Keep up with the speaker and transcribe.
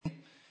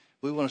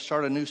We want to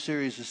start a new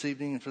series this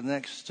evening, and for the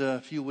next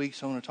few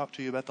weeks I want to talk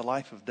to you about the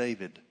life of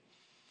David.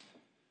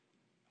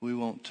 We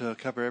won't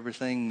cover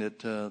everything that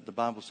the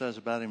Bible says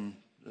about him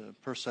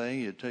per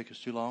se. It'd take us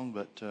too long,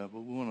 but we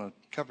want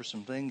to cover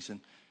some things.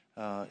 And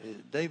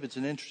David's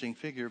an interesting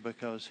figure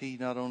because he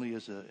not only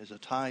is a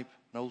type,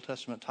 an Old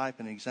Testament type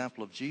and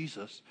example of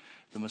Jesus,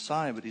 the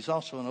Messiah, but he's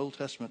also an Old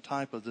Testament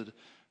type of the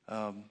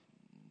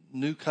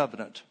New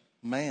Covenant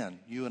man,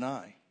 you and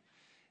I.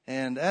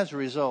 And as a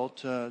result,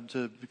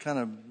 to kind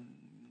of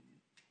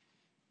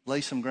lay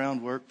some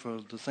groundwork for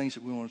the things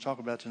that we want to talk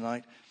about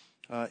tonight,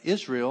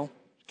 Israel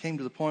came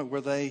to the point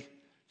where they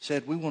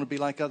said, we want to be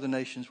like other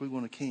nations, we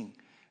want a king.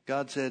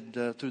 God said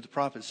through the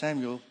prophet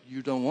Samuel,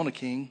 you don't want a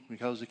king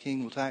because the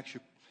king will tax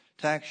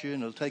you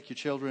and he'll take your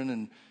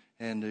children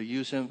and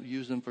use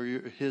them for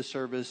his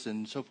service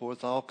and so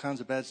forth. All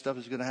kinds of bad stuff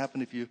is going to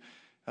happen if you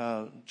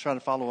try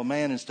to follow a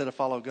man instead of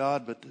follow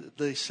God. But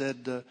they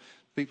said,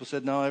 people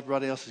said, no,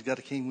 everybody else has got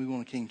a king. We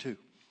want a king too.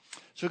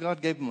 So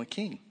God gave them a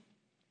king,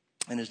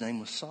 and his name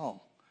was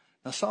Saul.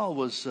 Now Saul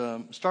was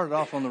started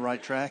off on the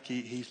right track.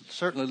 He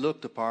certainly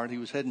looked the part. He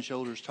was head and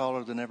shoulders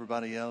taller than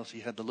everybody else. He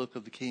had the look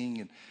of the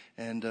king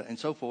and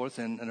so forth.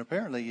 And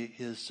apparently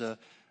his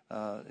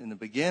in the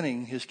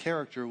beginning his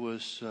character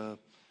was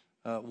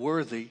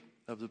worthy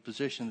of the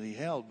position that he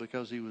held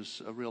because he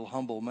was a real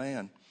humble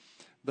man.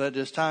 But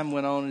as time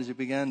went on, as he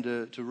began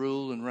to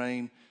rule and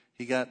reign,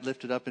 he got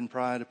lifted up in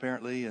pride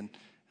apparently, and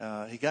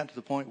he got to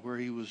the point where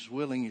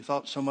he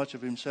thought so much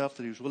of himself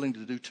that he was willing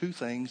to do two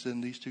things,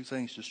 and these two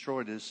things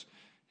destroyed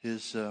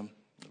his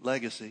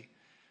legacy.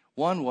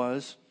 One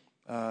was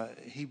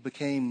he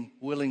became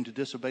willing to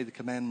disobey the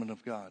commandment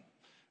of God.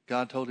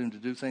 God told him to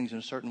do things in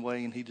a certain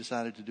way, and he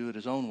decided to do it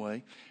his own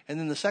way. And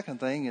then the second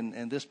thing,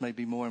 and this may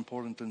be more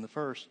important than the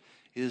first,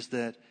 is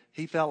that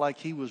he felt like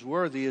he was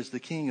worthy as the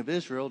king of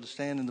Israel to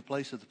stand in the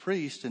place of the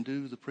priest and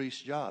do the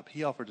priest's job.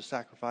 He offered a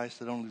sacrifice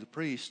that only the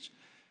priest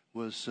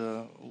was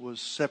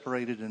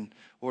separated and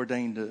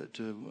ordained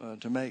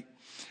to make.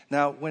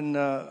 Now,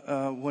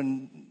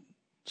 when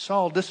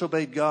Saul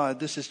disobeyed God,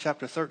 this is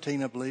chapter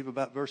 13, I believe,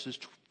 about verses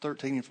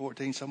 13 and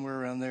 14, somewhere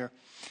around there.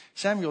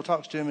 Samuel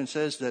talks to him and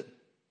says that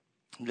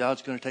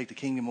God's going to take the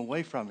kingdom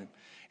away from him.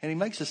 And he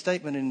makes a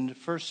statement in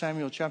 1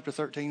 Samuel chapter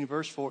 13,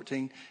 verse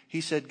 14. He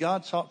said,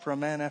 God sought for a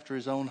man after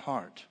his own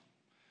heart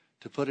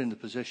to put in the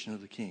position of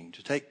the king,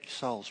 to take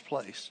Saul's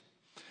place.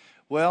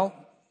 Well,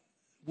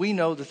 we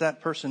know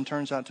that person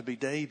turns out to be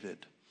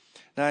David.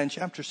 Now, in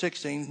chapter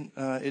 16,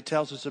 it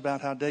tells us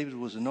about how David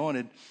was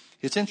anointed.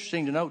 It's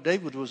interesting to note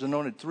David was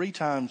anointed 3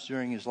 times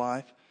during his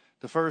life.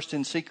 The first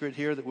in secret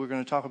here that we're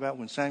going to talk about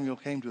when Samuel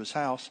came to his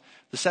house.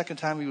 The second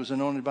time he was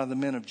anointed by the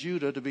men of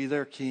Judah to be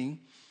their king.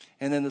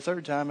 And then the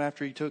third time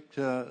after he took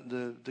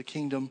the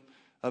kingdom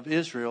of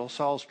Israel,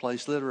 Saul's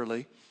place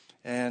literally,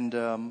 and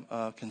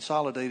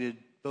consolidated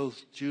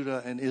both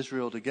Judah and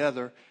Israel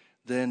together,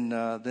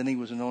 then he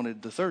was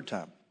anointed the third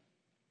time.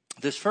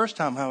 This first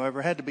time,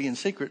 however, had to be in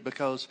secret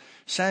because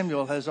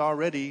Samuel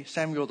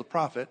the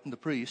prophet and the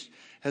priest,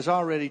 has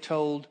already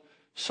told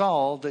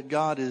Saul that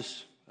God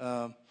is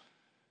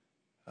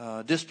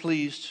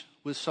displeased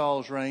with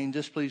Saul's reign,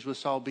 displeased with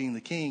Saul being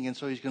the king, and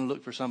so he's going to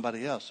look for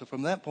somebody else. So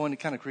from that point, it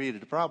kind of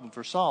created a problem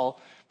for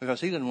Saul because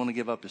he didn't want to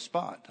give up his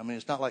spot. I mean,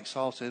 it's not like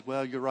Saul said,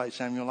 well, you're right,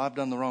 Samuel, I've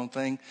done the wrong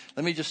thing.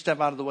 Let me just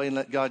step out of the way and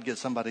let God get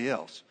somebody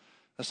else.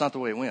 That's not the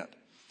way it went.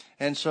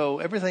 And so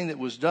everything that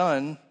was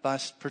done,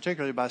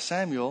 particularly by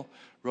Samuel,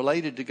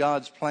 related to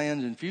God's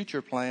plans and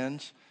future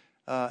plans,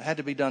 had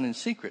to be done in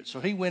secret.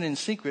 So he went in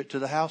secret to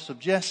the house of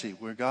Jesse,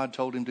 where God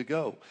told him to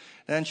go.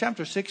 And in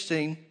chapter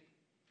 16,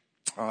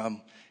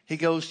 he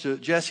goes to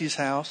Jesse's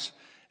house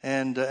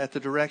and at the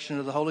direction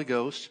of the Holy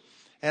Ghost.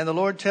 And the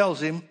Lord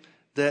tells him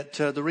that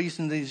the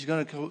reason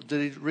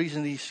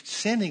he's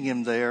sending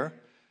him there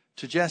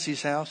to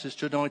Jesse's house is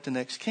to anoint the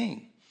next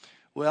king.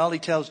 Well, he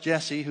tells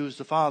Jesse, who's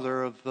the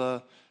father of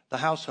the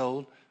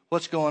household,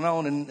 what's going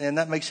on, and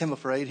that makes him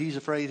afraid. He's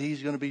afraid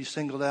he's going to be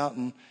singled out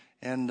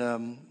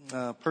and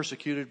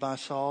persecuted by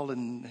Saul,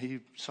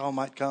 and Saul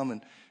might come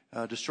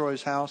and destroy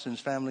his house and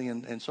his family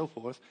and so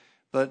forth.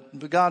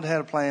 But God had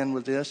a plan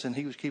with this, and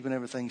he was keeping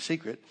everything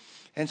secret.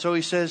 And so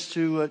he says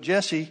to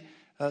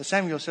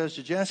Samuel says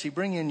to Jesse,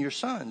 bring in your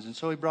sons. And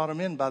so he brought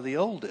them in by the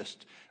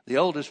oldest. The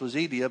oldest was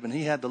Eliab, and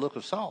he had the look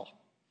of Saul.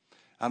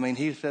 I mean,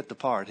 he fit the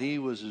part. He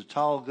was a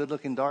tall,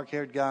 good-looking,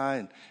 dark-haired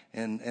guy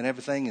and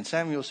everything. And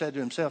Samuel said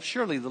to himself,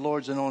 surely the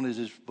Lord's anointed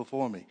is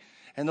before me.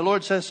 And the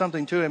Lord says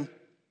something to him.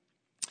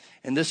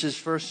 And this is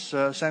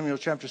 1 Samuel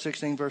chapter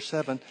 16, verse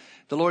 7.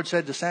 The Lord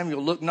said to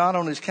Samuel, look not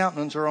on his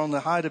countenance or on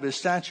the height of his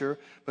stature,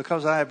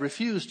 because I have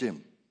refused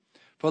him.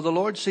 For the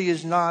Lord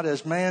sees not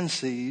as man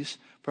sees,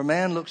 for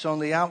man looks on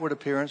the outward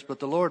appearance, but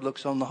the Lord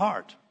looks on the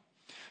heart.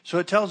 So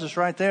it tells us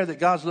right there that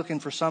God's looking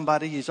for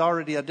somebody. He's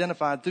already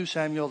identified through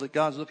Samuel that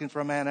God's looking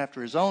for a man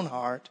after his own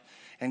heart,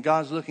 and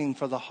God's looking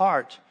for the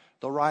heart,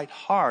 the right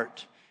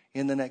heart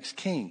in the next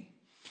king.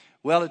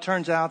 Well, it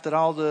turns out that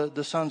all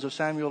the sons of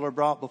Samuel are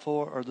brought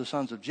before, or the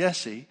sons of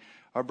Jesse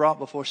are brought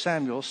before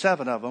Samuel,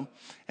 7 of them.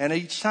 And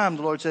each time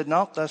the Lord said,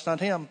 no, that's not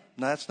him.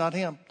 That's not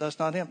him. That's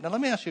not him. Now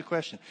let me ask you a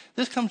question.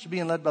 This comes to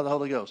being led by the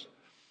Holy Ghost.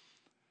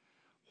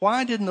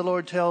 Why didn't the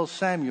Lord tell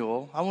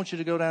Samuel, I want you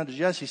to go down to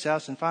Jesse's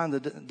house and find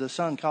the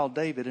son called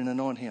David and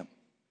anoint him?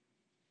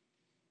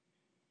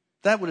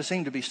 That would have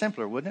seemed to be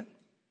simpler, wouldn't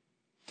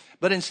it?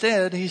 But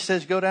instead, he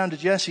says, go down to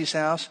Jesse's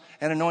house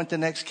and anoint the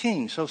next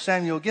king. So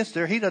Samuel gets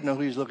there. He doesn't know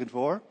who he's looking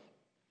for.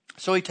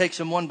 So he takes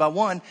them one by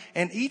one.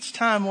 And each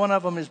time one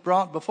of them is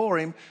brought before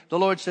him, the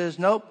Lord says,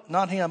 nope,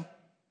 not him.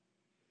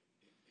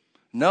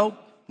 Nope,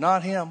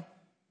 not him.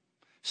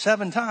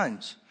 7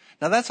 times.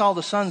 Now that's all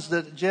the sons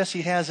that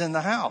Jesse has in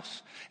the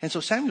house. And so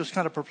Samuel's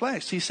kind of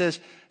perplexed. He says,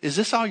 is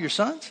this all your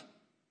sons?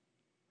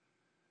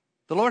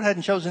 The Lord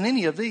hadn't chosen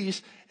any of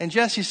these. And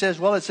Jesse says,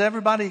 well, it's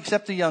everybody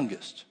except the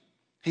youngest.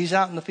 He's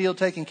out in the field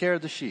taking care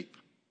of the sheep.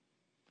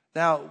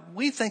 Now,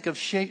 we think of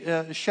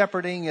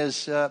shepherding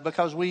as,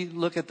 because we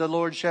look at the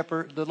Lord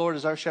shepherd, the Lord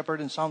is our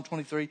shepherd in Psalm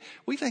 23.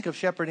 We think of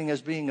shepherding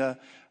as being a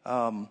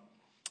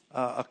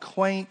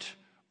quaint,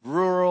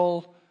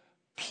 rural,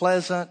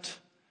 pleasant,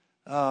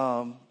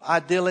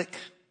 idyllic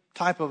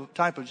type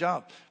of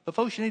job. But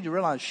folks, you need to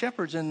realize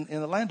shepherds in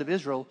the land of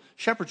Israel,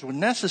 shepherds were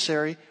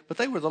necessary, but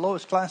they were the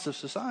lowest class of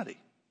society.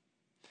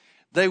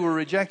 They were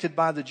rejected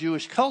by the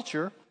Jewish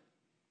culture,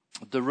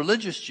 the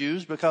religious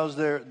Jews, because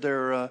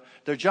their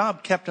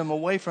job kept them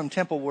away from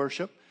temple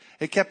worship.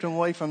 It kept them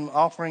away from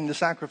offering the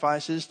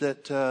sacrifices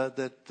that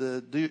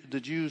the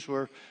Jews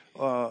were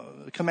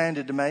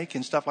commanded to make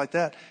and stuff like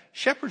that.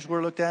 Shepherds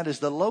were looked at as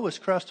the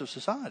lowest crust of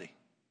society.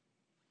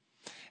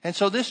 And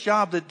so this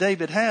job that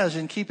David has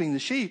in keeping the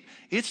sheep,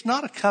 it's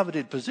not a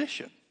coveted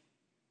position.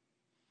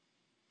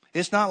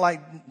 It's not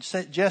like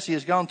Jesse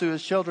has gone through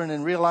his children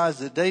and realized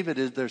that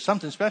there's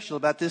something special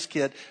about this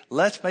kid.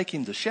 Let's make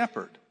him the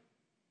shepherd.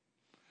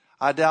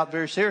 I doubt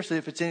very seriously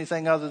if it's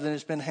anything other than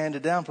it's been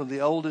handed down from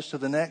the oldest to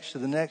the next, to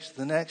the next, to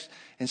the next.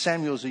 And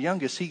Samuel's the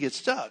youngest. He gets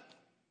stuck.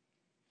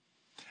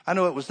 I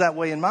know it was that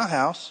way in my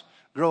house.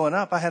 Growing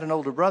up, I had an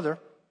older brother.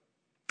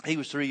 He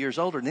was 3 years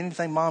older. And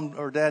anything mom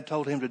or dad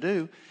told him to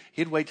do,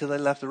 he'd wait till they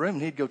left the room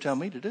and he'd go tell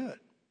me to do it.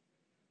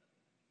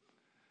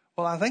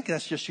 Well, I think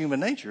that's just human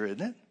nature,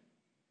 isn't it?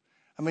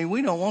 I mean,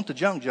 we don't want the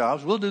junk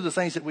jobs. We'll do the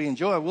things that we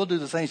enjoy. We'll do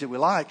the things that we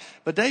like.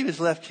 But David's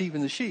left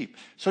keeping the sheep.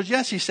 So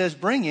Jesse says,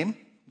 bring him.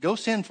 Go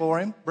send for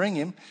him. Bring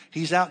him.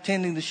 He's out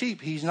tending the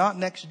sheep. He's not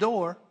next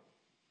door.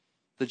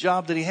 The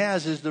job that he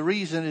has is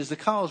the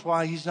cause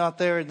why he's not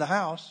there in the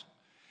house.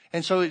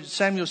 And so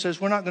Samuel says,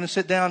 we're not going to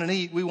sit down and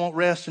eat. We won't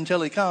rest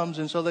until he comes.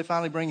 And so they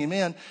finally bring him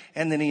in.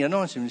 And then he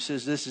anoints him. He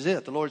says, this is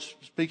it. The Lord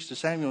speaks to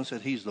Samuel and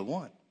said, he's the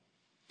one.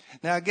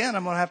 Now, again,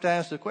 I'm going to have to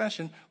ask the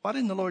question, why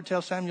didn't the Lord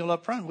tell Samuel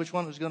up front which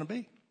one it was going to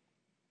be?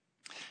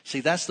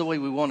 See, that's the way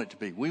we want it to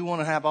be. We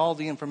want to have all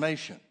the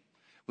information.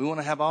 We want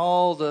to have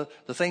all the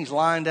things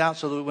lined out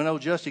so that we know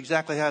just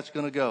exactly how it's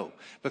going to go.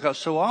 Because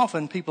so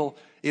often people,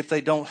 if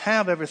they don't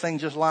have everything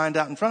just lined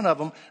out in front of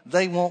them,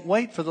 they won't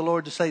wait for the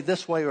Lord to say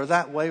this way or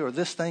that way or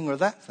this thing or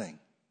that thing.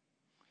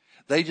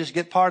 They just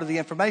get part of the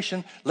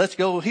information. Let's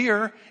go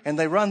here. And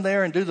they run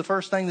there and do the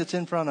first thing that's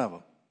in front of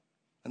them.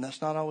 And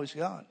that's not always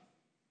God.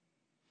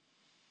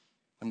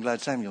 I'm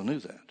glad Samuel knew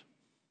that.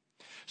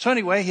 So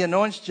anyway, he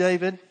anoints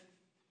David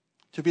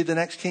to be the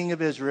next king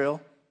of Israel.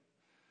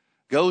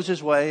 Goes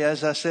his way.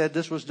 As I said,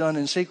 this was done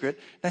in secret.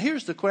 Now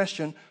here's the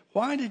question.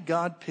 Why did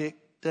God pick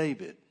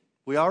David?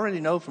 We already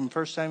know from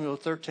 1 Samuel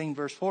 13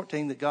 verse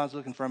 14 that God's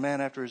looking for a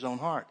man after his own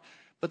heart.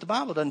 But the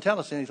Bible doesn't tell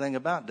us anything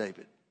about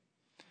David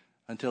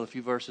until a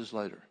few verses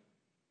later.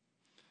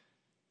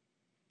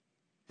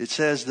 It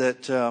says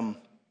that,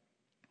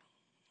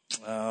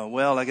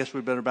 I guess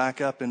we better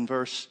back up in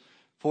verse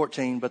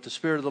 14. But the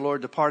Spirit of the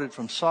Lord departed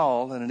from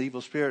Saul, and an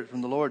evil spirit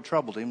from the Lord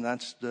troubled him.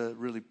 That's the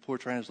really poor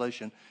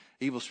translation.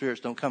 Evil spirits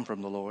don't come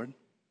from the Lord.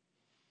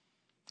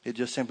 It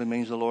just simply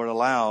means the Lord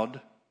allowed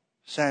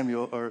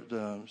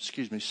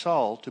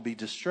Saul to be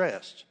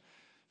distressed.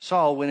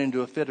 Saul went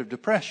into a fit of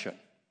depression.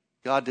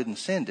 God didn't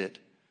send it.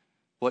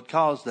 What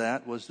caused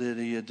that was that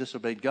he had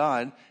disobeyed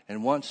God.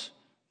 And once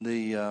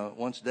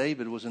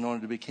David was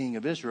anointed to be king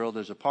of Israel,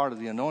 there's a part of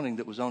the anointing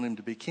that was on him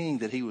to be king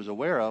that he was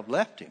aware of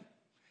left him.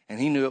 And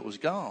he knew it was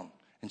gone.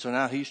 And so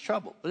now he's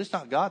troubled. But it's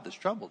not God that's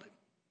troubled him.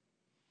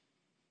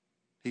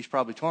 He's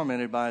probably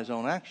tormented by his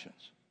own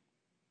actions,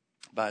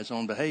 by his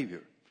own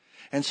behavior.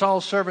 And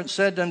Saul's servant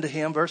said unto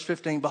him, verse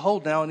 15,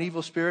 behold, now an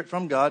evil spirit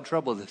from God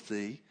troubleth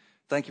thee.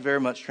 Thank you very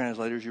much,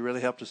 translators. You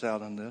really helped us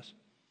out on this.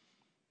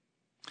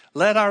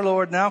 Let our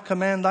Lord now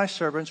command thy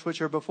servants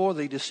which are before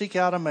thee to seek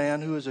out a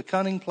man who is a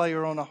cunning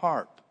player on a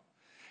harp.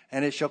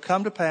 And it shall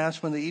come to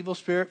pass when the evil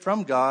spirit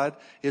from God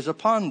is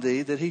upon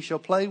thee that he shall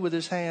play with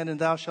his hand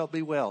and thou shalt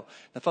be well.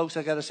 Now, folks,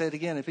 I got to say it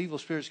again. If evil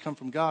spirits come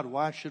from God,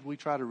 why should we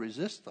try to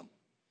resist them?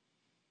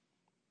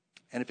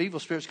 And if evil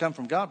spirits come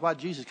from God, why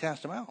did Jesus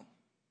cast them out?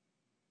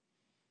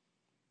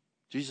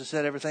 Jesus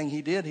said everything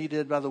he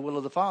did by the will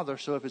of the Father.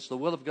 So if it's the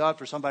will of God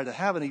for somebody to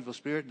have an evil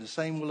spirit, and the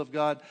same will of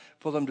God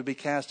for them to be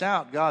cast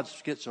out, God's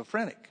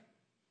schizophrenic.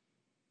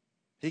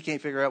 He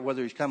can't figure out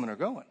whether he's coming or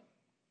going.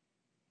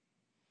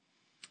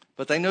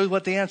 But they knew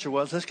what the answer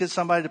was. Let's get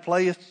somebody to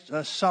play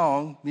a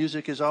song.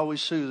 Music is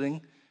always soothing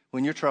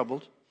when you're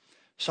troubled.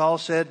 Saul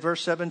said,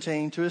 verse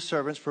 17, to his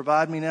servants,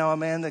 provide me now a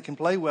man that can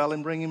play well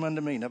and bring him unto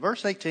me. Now,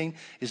 verse 18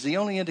 is the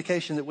only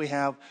indication that we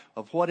have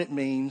of what it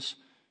means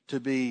to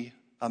be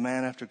a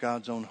man after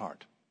God's own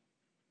heart.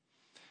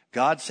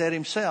 God said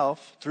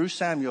himself through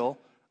Samuel,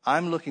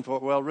 I'm looking for,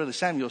 well, really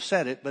Samuel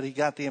said it, but he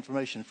got the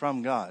information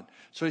from God.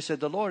 So he said,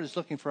 the Lord is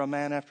looking for a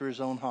man after his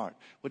own heart.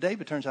 Well,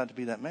 David turns out to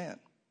be that man.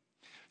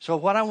 So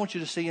what I want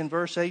you to see in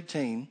verse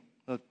 18,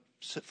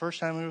 1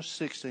 Samuel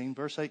 16,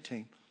 verse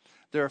 18,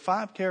 there are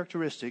 5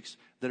 characteristics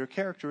that are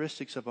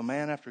characteristics of a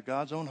man after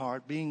God's own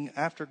heart, being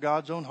after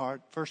God's own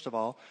heart, first of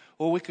all.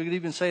 Or we could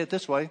even say it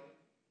this way,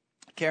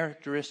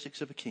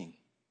 characteristics of a king.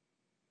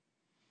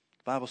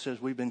 The Bible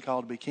says we've been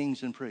called to be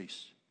kings and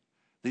priests.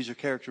 These are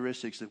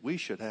characteristics that we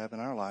should have in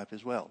our life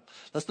as well.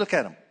 Let's look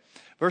at them.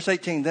 Verse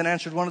 18, then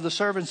answered one of the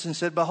servants and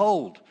said,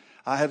 behold,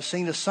 I have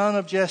seen a son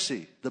of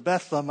Jesse, the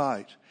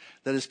Bethlehemite,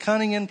 that is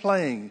cunning in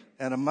playing,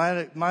 and a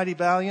mighty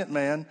valiant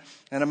man,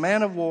 and a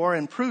man of war,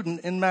 and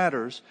prudent in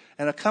matters,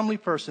 and a comely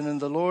person, and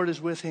the Lord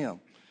is with him.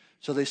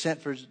 So they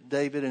sent for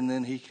David, and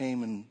then he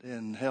came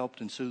and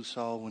helped and soothed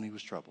Saul when he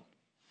was troubled.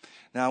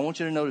 Now, I want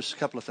you to notice a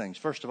couple of things.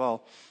 First of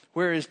all,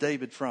 where is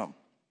David from?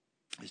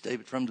 Is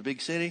David from the big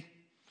city?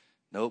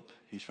 Nope.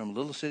 He's from a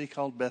little city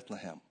called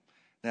Bethlehem.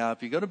 Now,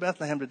 if you go to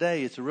Bethlehem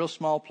today, it's a real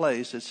small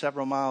place. It's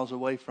several miles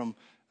away from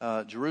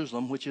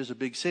Jerusalem, which is a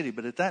big city.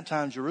 But at that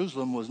time,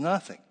 Jerusalem was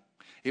nothing.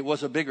 It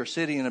was a bigger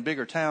city and a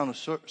bigger town,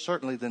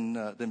 certainly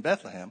than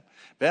Bethlehem.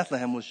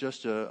 Bethlehem was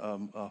just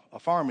a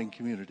farming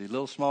community, a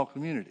little small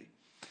community.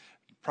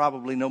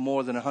 Probably no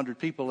more than 100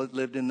 people that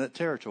lived in that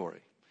territory,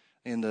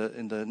 in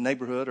the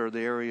neighborhood or the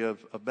area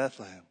of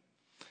Bethlehem.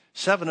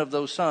 7 of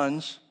those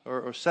sons,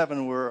 or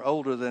 7 were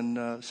older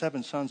than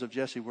 7 sons of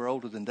Jesse were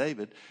older than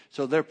David.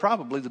 So they're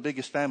probably the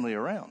biggest family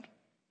around.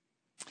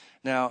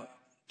 Now,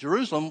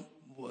 Jerusalem,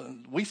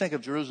 we think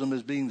of Jerusalem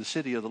as being the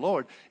city of the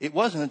Lord. It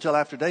wasn't until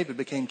after David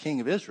became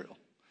king of Israel.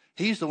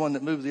 He's the one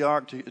that moved the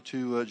ark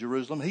to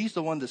Jerusalem. He's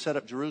the one that set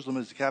up Jerusalem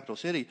as the capital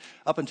city.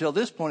 Up until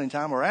this point in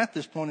time, or at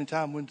this point in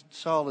time when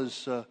Saul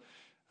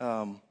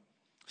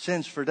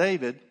sends for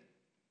David,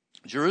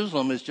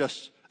 Jerusalem is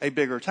just a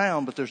bigger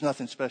town, but there's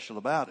nothing special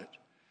about it.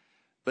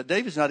 But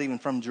David's not even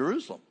from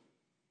Jerusalem.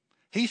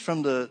 He's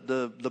from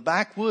the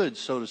backwoods,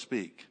 so to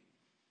speak.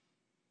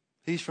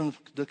 He's from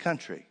the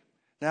country.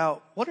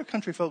 Now, what are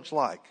country folks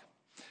like?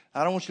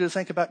 I don't want you to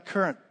think about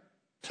current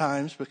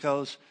times,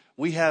 because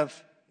we have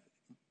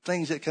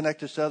things that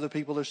connect us to other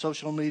people. There's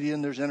social media,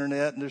 and there's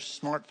internet, and there's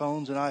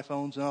smartphones and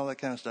iPhones and all that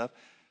kind of stuff.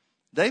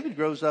 David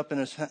grows up in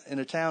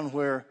a town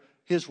where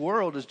his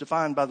world is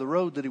defined by the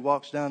road that he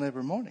walks down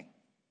every morning.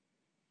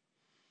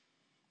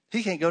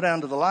 He can't go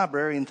down to the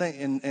library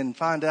and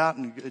find out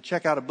and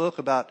check out a book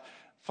about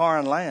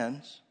foreign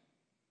lands.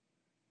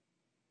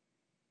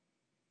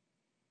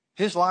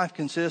 His life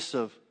consists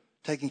of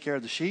taking care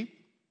of the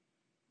sheep,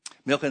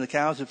 milking the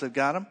cows if they've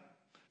got them,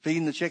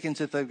 feeding the chickens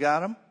if they've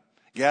got them,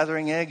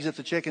 gathering eggs if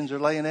the chickens are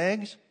laying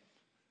eggs.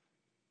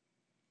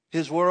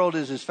 His world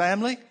is his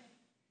family.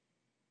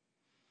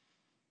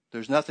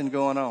 There's nothing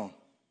going on.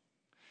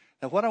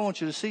 Now, what I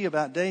want you to see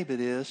about David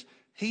is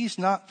he's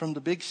not from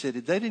the big city.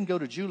 They didn't go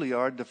to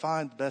Juilliard to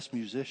find the best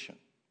musician.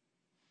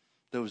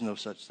 There was no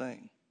such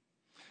thing.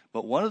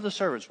 But one of the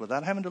servants,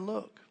 without having to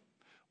look,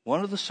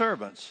 one of the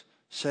servants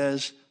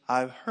says,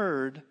 I've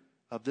heard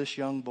of this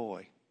young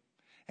boy,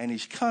 and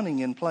he's cunning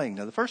in playing.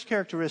 Now, the first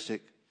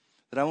characteristic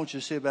that I want you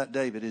to see about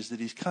David is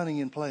that he's cunning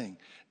in playing.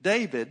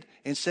 David,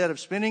 instead of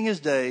spending his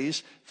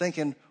days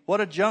thinking,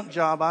 what a junk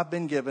job I've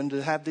been given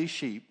to have these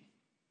sheep,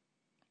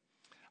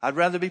 I'd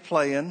rather be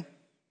playing,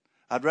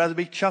 I'd rather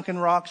be chunking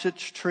rocks at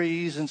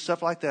trees and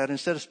stuff like that.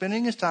 Instead of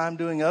spending his time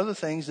doing other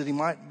things that he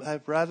might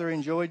have rather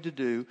enjoyed to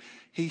do,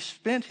 he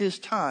spent his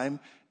time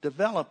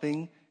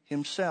developing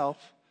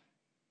himself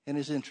and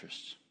his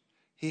interests.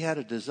 He had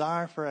a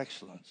desire for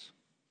excellence.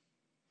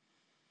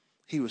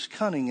 He was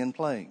cunning in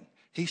playing.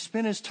 He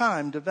spent his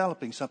time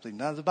developing something.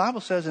 Now, the Bible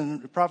says in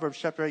Proverbs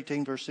chapter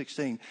 18, verse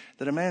 16,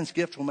 that a man's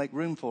gift will make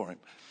room for him.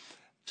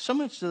 So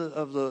much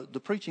of the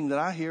preaching that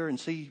I hear and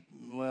see,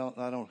 well,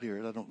 I don't hear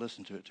it, I don't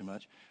listen to it too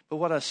much. But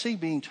what I see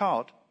being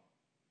taught,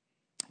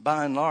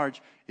 by and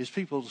large, is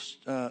people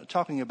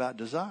talking about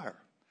desire,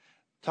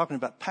 talking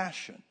about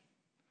passion,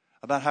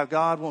 about how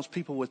God wants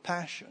people with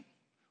passion.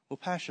 Well,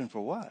 passion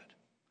for what?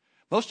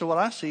 Most of what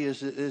I see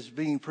is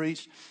being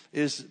preached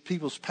is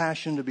people's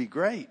passion to be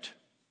great.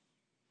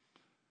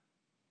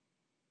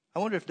 I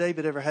wonder if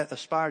David ever had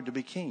aspired to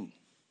be king.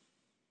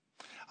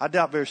 I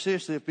doubt very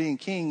seriously if being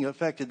king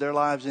affected their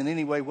lives in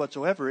any way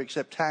whatsoever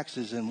except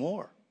taxes and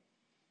war.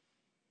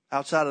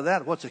 Outside of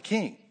that, what's a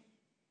king?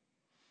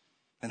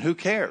 And who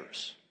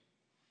cares?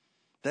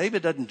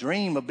 David doesn't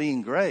dream of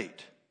being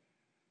great.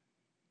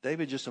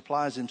 David just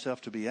applies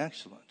himself to be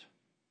excellent.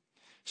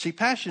 See,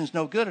 passion's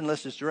no good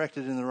unless it's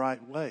directed in the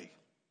right way.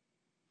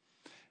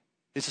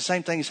 It's the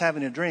same thing as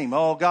having a dream.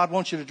 Oh, God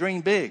wants you to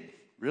dream big.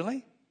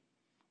 Really?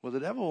 Well, the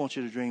devil wants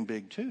you to dream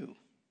big too.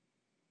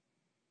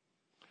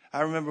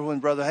 I remember when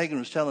Brother Hagin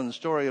was telling the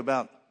story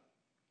about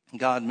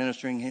God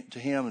ministering to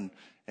him,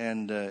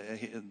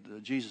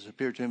 and Jesus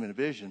appeared to him in a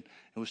vision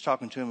and was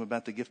talking to him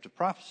about the gift of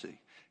prophecy.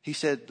 He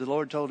said the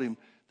Lord told him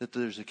that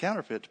there's a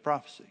counterfeit to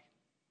prophecy.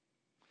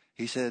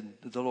 He said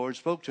that the Lord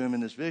spoke to him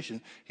in this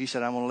vision. He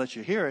said, I want to let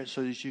you hear it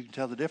so that you can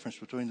tell the difference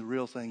between the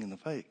real thing and the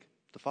fake,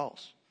 the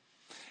false.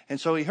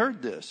 And so he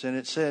heard this, and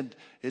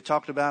it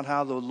talked about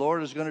how the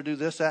Lord is going to do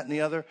this, that, and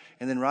the other.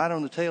 And then right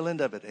on the tail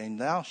end of it,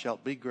 and thou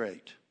shalt be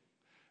great.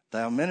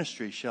 Thy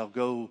ministry shall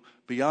go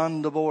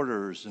beyond the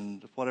borders,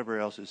 and whatever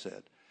else it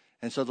said.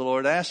 And so the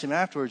Lord asked him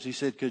afterwards, he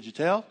said, could you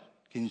tell?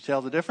 Can you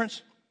tell the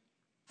difference?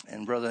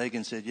 And Brother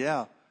Hagin said,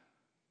 yeah,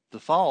 the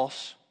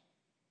false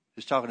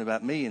is talking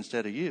about me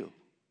instead of you.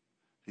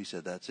 He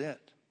said, that's it.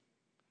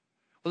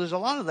 Well, there's a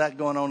lot of that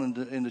going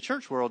on in the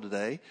church world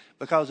today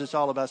because it's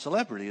all about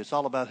celebrity. It's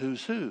all about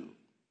who's who.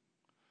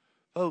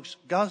 Folks,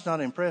 God's not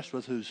impressed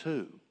with who's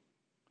who.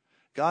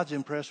 God's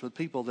impressed with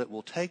people that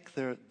will take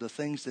the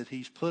things that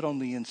he's put on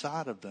the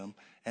inside of them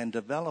and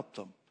develop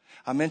them.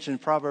 I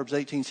mentioned Proverbs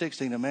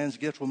 18:16, a man's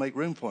gift will make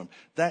room for him.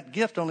 That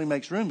gift only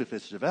makes room if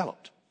it's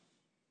developed.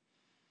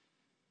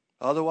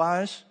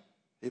 Otherwise,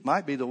 it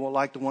might be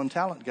like the one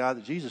talent guy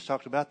that Jesus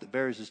talked about that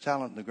buries his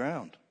talent in the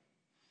ground.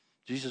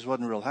 Jesus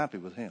wasn't real happy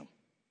with him.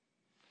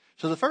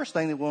 So the first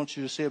thing that we want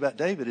you to see about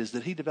David is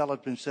that he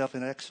developed himself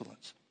in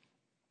excellence.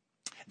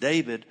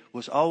 David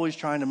was always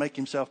trying to make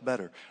himself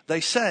better.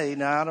 They say,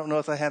 now I don't know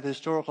if they have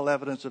historical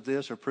evidence of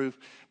this or proof,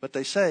 but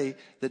they say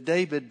that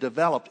David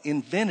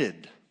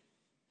invented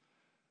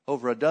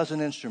over a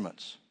dozen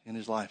instruments in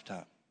his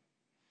lifetime.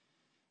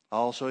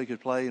 Also, he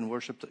could play and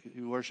worship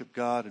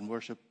God and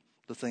worship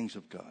the things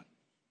of God.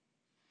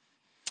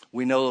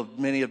 We know of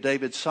many of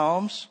David's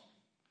psalms.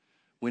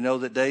 We know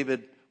that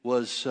David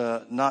was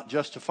not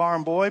just a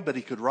farm boy, but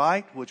he could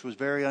write, which was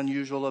very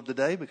unusual of the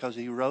day because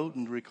he wrote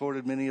and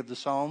recorded many of the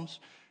psalms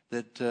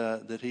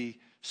that he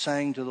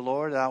sang to the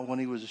Lord out when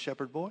he was a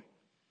shepherd boy.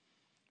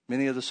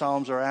 Many of the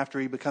psalms are after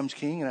he becomes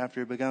king and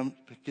after he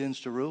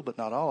begins to rule, but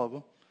not all of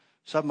them.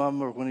 Some of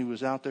them are when he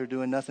was out there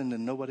doing nothing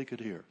and nobody could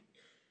hear.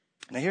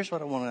 Now here's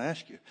what I want to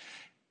ask you.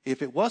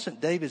 If it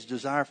wasn't David's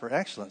desire for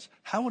excellence,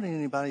 how would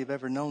anybody have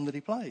ever known that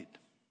he played?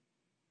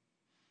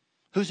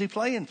 Who's he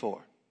playing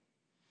for?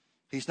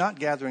 He's not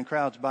gathering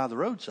crowds by the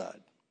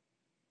roadside.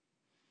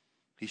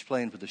 He's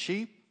playing for the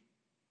sheep,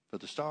 for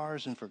the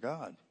stars, and for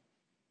God.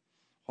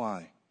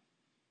 Why?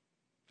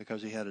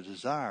 Because he had a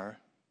desire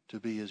to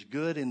be as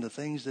good in the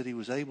things that he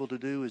was able to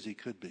do as he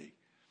could be.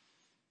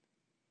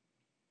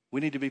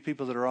 We need to be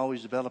people that are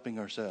always developing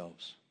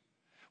ourselves.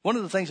 One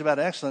of the things about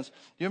excellence,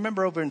 you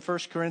remember over in 1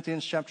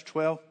 Corinthians chapter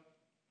 12,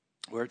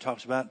 where it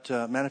talks about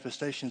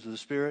manifestations of the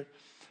Spirit?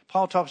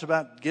 Paul talks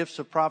about gifts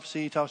of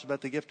prophecy. He talks about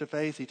the gift of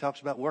faith. He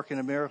talks about working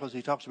of miracles.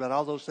 He talks about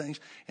all those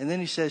things. And then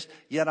he says,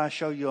 yet I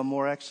show you a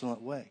more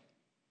excellent way.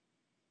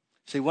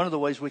 See, one of the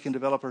ways we can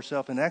develop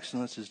ourselves in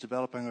excellence is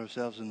developing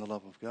ourselves in the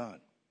love of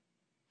God.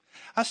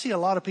 I see a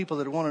lot of people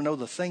that want to know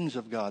the things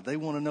of God. They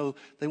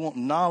want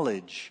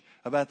knowledge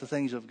about the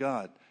things of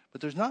God. But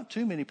there's not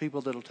too many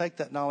people that will take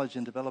that knowledge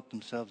and develop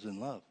themselves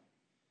in love.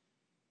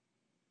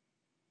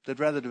 They'd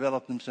rather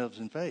develop themselves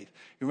in faith.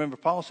 You remember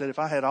Paul said, if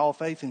I had all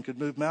faith and could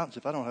move mountains,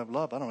 if I don't have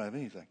love, I don't have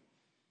anything.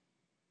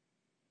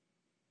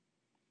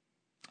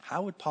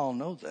 How would Paul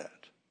know that?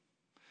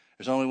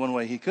 There's only one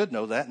way he could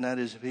know that, and that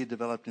is if he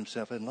developed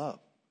himself in love.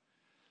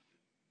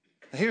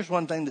 Now, here's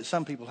one thing that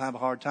some people have a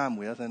hard time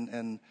with,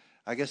 and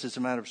I guess it's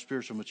a matter of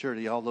spiritual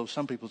maturity, although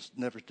some people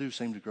never do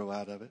seem to grow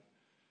out of it.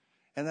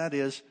 And that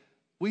is,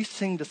 we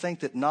seem to think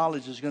that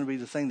knowledge is going to be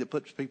the thing that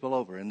puts people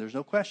over. And there's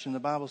no question. The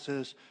Bible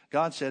says,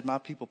 God said, my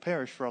people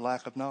perish for a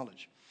lack of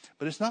knowledge.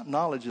 But it's not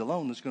knowledge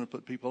alone that's going to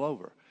put people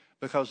over.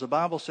 Because the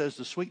Bible says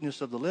the sweetness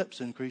of the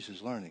lips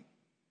increases learning.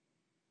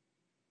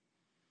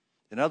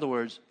 In other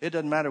words, it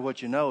doesn't matter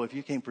what you know. If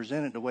you can't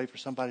present it in a way for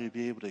somebody to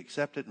be able to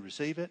accept it and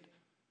receive it,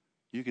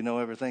 you can know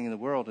everything in the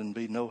world and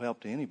be no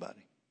help to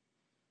anybody.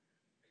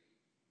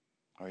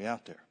 Are you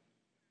out there?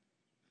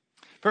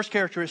 First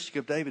characteristic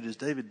of David is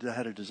David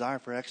had a desire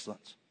for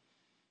excellence.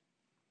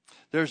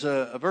 There's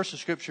a verse of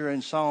scripture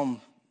in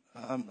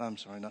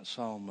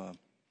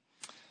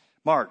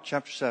Mark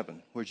chapter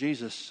 7, where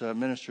Jesus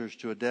ministers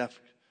to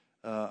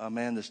a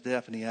man that's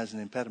deaf and he has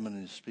an impediment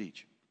in his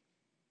speech.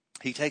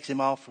 He takes him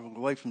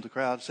away from the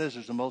crowd. It says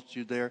there's a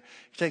multitude there.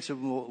 He takes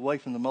him away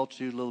from the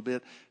multitude a little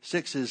bit,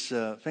 sticks his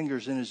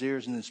fingers in his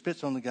ears, and then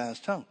spits on the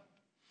guy's tongue.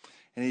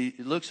 And he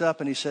looks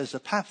up and he says,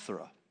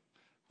 "Epaphra,"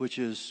 which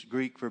is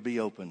Greek for "be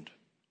opened."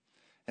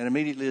 And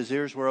immediately his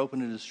ears were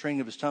opened and the string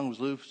of his tongue was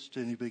loosed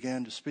and he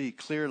began to speak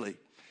clearly.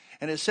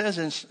 And it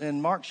says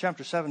in Mark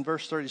chapter 7,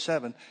 verse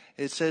 37,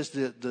 it says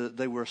that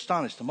they were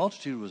astonished. The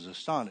multitude was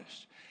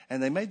astonished.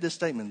 And they made this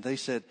statement. They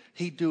said,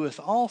 "He doeth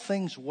all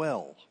things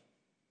well."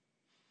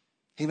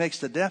 He makes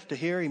the deaf to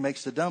hear. He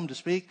makes the dumb to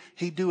speak.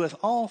 He doeth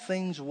all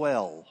things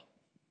well.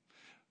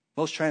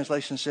 Most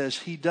translation says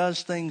he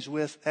does things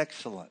with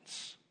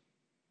excellence.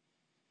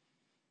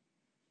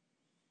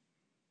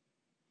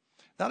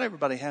 Not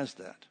everybody has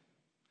that.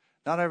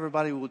 Not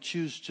everybody will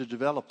choose to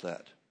develop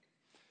that.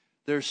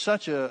 There's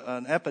such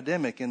an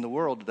epidemic in the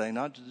world today,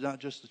 not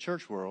just the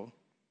church world,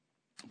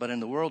 but in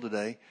the world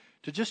today,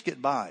 to just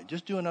get by,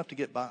 just do enough to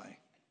get by.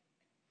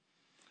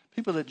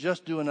 People that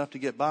just do enough to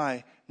get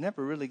by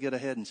never really get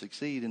ahead and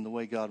succeed in the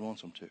way God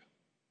wants them to.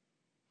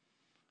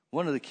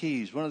 One of the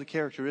keys, one of the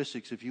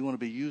characteristics, if you want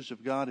to be used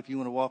of God, if you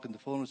want to walk in the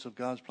fullness of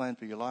God's plan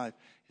for your life,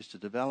 is to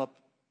develop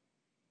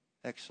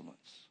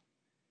excellence.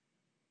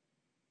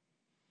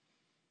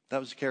 That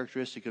was the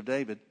characteristic of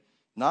David.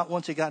 Not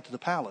once he got to the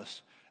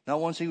palace, not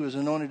once he was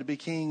anointed to be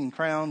king and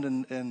crowned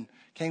and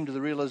came to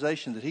the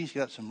realization that he's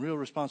got some real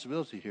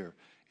responsibility here.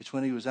 It's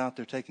when he was out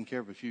there taking care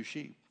of a few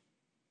sheep.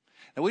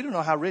 Now, we don't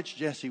know how rich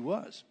Jesse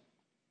was.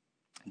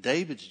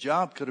 David's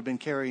job could have been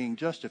carrying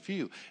just a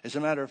few. As a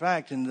matter of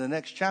fact, in the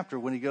next chapter,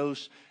 when he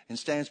goes and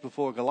stands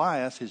before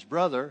Goliath, his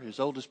brother, his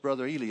oldest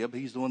brother Eliab,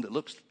 he's the one that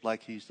looks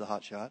like he's the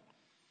hotshot,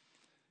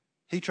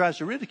 he tries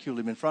to ridicule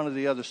him in front of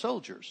the other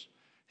soldiers.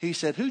 He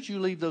said, "Who'd you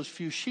leave those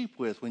few sheep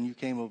with when you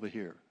came over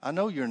here? I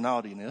know your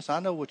naughtiness. I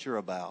know what you're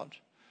about.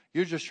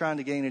 You're just trying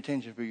to gain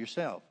attention for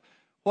yourself.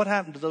 What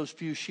happened to those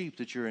few sheep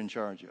that you're in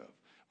charge of?"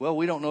 Well,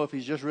 we don't know if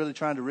he's just really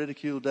trying to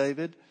ridicule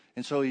David,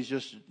 and so he's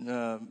just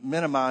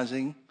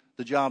minimizing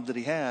the job that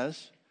he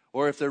has,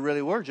 or if there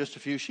really were just a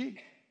few sheep.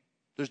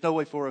 There's no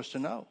way for us to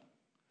know.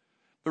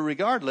 But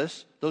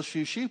regardless, those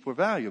few sheep were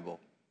valuable,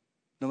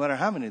 no matter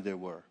how many there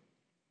were.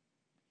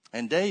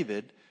 And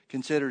David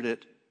considered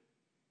it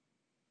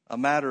a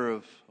matter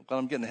of, well,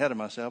 I'm getting ahead of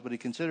myself, but he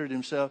considered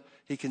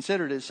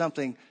it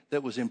something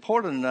that was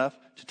important enough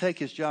to take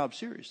his job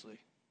seriously.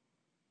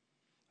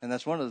 And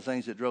that's one of the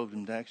things that drove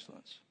him to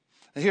excellence.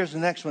 And here's the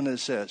next one that it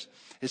says.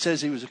 It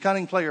says he was a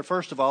cunning player,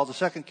 first of all. The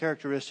second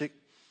characteristic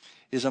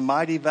is a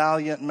mighty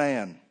valiant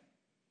man.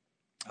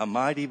 A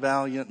mighty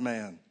valiant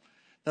man.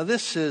 Now,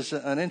 this is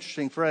an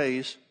interesting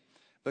phrase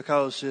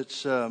because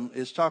it's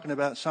talking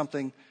about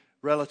something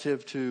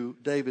relative to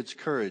David's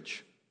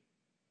courage.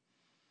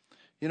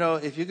 You know,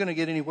 if you're going to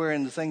get anywhere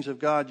in the things of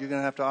God, you're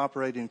going to have to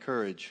operate in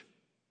courage.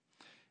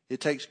 It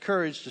takes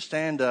courage to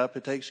stand up.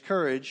 It takes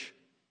courage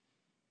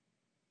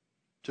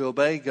to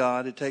obey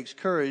God. It takes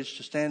courage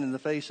to stand in the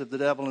face of the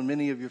devil and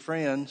many of your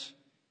friends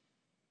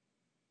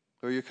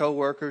or your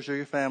co-workers or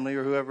your family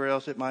or whoever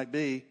else it might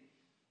be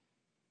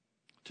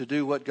to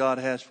do what God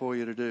has for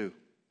you to do.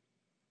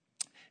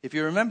 If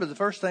you remember the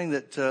first thing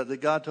that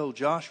God told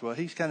Joshua,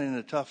 he's kind of in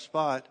a tough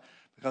spot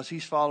because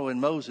he's following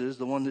Moses,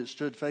 the one that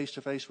stood face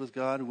to face with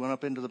God, who went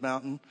up into the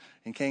mountain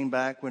and came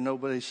back where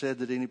nobody said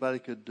that anybody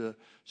could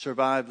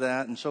survive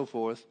that and so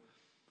forth.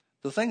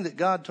 The thing that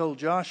God told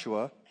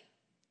Joshua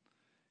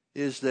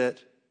is that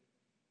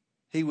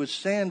he would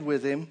stand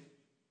with him,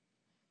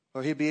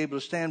 or he'd be able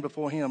to stand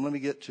before him. Let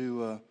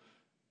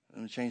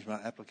me change my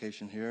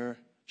application here.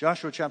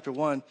 Joshua chapter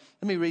 1,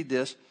 let me read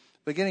this.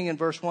 Beginning in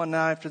verse 1,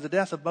 "Now after the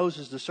death of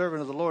Moses, the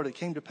servant of the Lord, it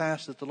came to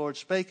pass that the Lord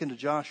spake unto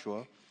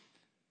Joshua,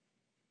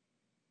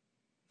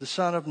 the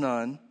son of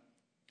Nun,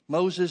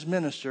 Moses'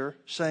 minister,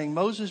 saying,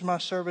 Moses, my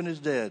servant, is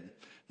dead.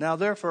 Now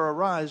therefore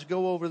arise,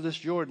 go over this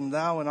Jordan,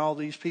 thou and all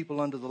these people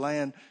unto the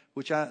land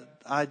which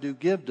I do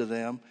give to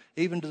them,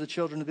 even to the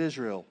children of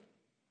Israel.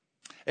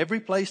 Every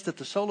place that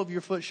the sole of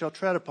your foot shall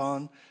tread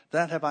upon,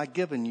 that have I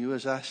given you,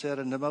 as I said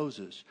unto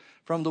Moses.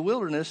 From the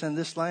wilderness and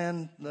this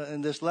land,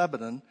 and this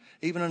Lebanon,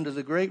 even unto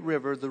the great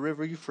river, the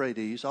river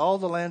Euphrates, all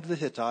the land of the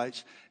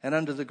Hittites, and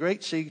unto the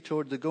great sea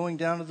toward the going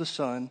down of the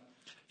sun,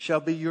 shall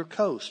be your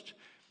coast.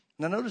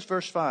 Now notice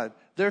verse 5.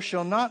 There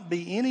shall not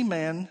be any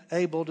man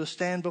able to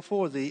stand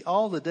before thee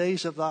all the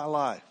days of thy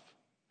life.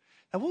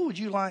 Now what would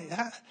you like?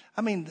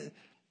 I mean,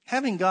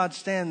 having God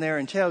stand there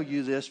and tell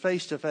you this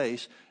face to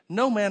face,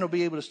 no man will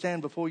be able to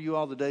stand before you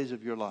all the days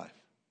of your life.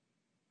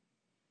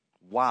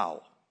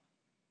 Wow.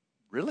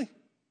 Really?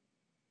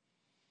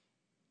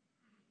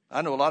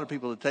 I know a lot of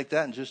people that take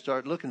that and just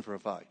start looking for a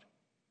fight.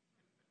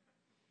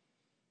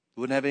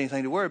 You wouldn't have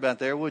anything to worry about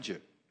there, would you?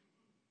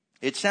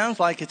 It sounds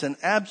like it's an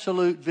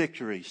absolute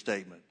victory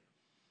statement.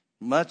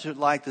 Much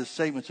like the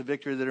statements of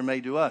victory that are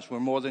made to us. We're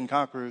more than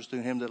conquerors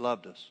through him that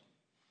loved us.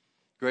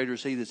 Greater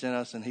is he that's in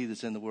us than he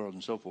that's in the world,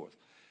 and so forth.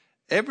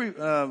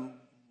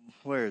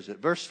 Where is it?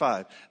 Verse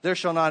 5. There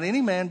shall not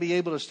any man be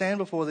able to stand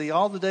before thee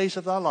all the days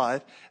of thy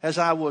life. As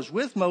I was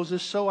with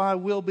Moses, so I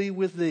will be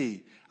with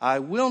thee. I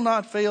will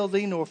not fail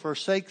thee nor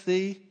forsake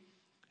thee.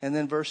 And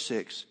then verse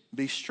 6.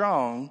 Be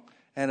strong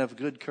and of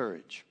good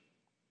courage.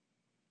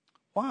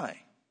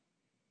 Why?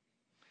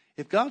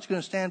 If God's going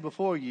to stand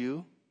before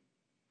you,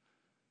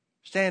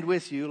 stand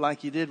with you like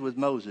he did with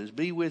Moses,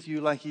 be with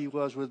you like he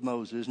was with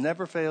Moses,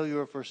 never fail you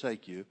or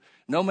forsake you,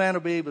 no man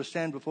will be able to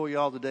stand before you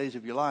all the days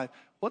of your life,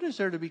 what is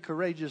there to be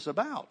courageous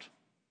about?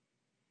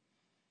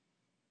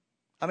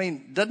 I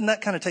mean, doesn't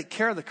that kind of take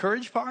care of the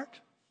courage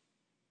part?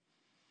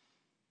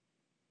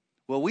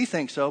 Well, we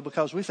think so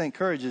because we think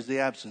courage is the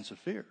absence of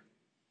fear.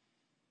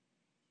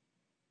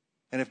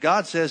 And if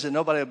God says that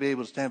nobody will be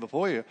able to stand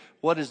before you,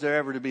 what is there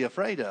ever to be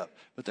afraid of?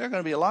 But there are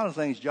going to be a lot of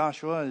things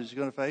Joshua is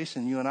going to face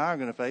and you and I are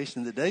going to face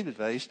and that David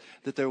faced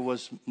that there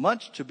was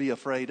much to be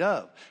afraid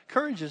of.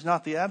 Courage is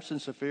not the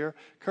absence of fear.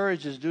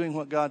 Courage is doing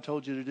what God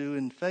told you to do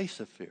in face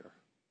of fear.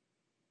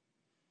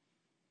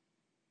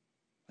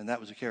 And that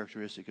was a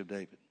characteristic of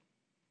David.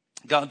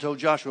 God told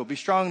Joshua, be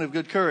strong and of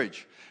good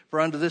courage,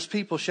 for unto this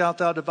people shalt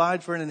thou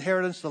divide for an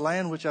inheritance the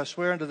land which I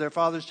swear unto their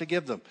fathers to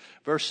give them.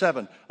 Verse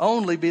 7,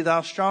 only be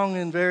thou strong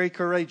and very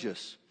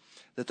courageous,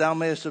 that thou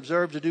mayest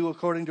observe to do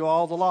according to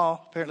all the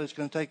law. Apparently it's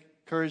going to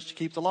take courage to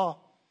keep the law,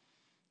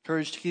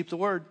 courage to keep the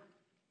word,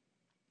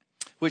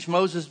 which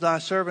Moses thy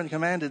servant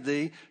commanded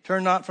thee.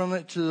 Turn not from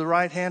it to the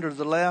right hand or to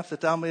the left,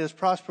 that thou mayest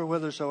prosper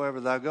whithersoever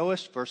thou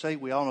goest. Verse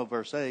 8, we all know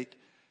verse 8.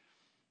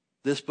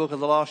 This book of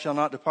the law shall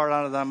not depart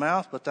out of thy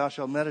mouth, but thou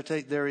shalt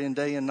meditate therein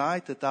day and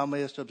night, that thou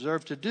mayest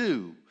observe to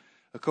do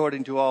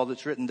according to all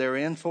that's written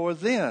therein. For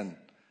then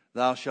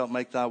thou shalt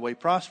make thy way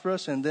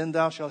prosperous, and then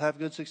thou shalt have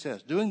good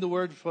success. Doing the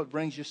word is what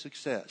brings you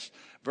success.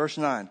 Verse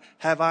 9,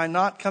 have I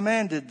not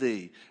commanded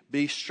thee?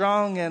 Be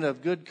strong and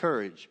of good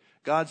courage.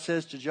 God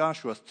says to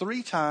Joshua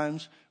 3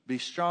 times, be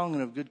strong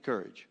and of good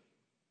courage.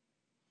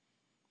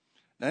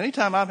 Now,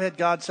 anytime I've had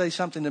God say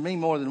something to me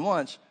more than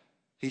once,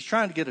 he's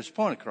trying to get his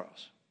point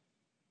across.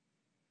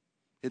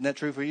 Isn't that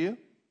true for you?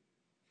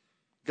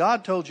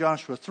 God told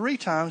Joshua 3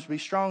 times, be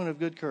strong and of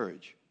good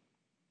courage.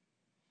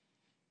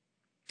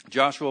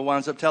 Joshua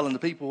winds up telling the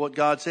people what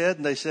God said,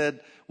 and they said,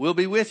 we'll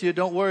be with you,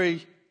 don't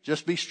worry,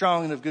 just be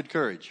strong and of good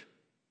courage.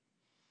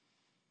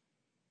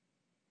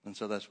 And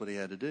so that's what he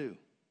had to do.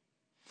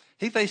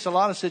 He faced a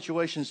lot of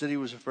situations that he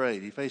was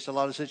afraid. He faced a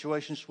lot of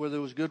situations where there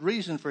was good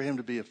reason for him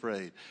to be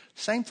afraid.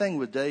 Same thing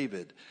with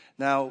David.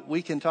 Now,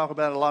 we can talk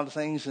about a lot of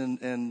things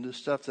and the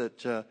stuff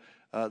that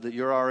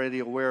you're already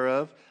aware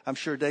of. I'm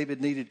sure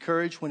David needed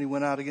courage when he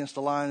went out against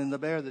the lion and the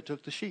bear that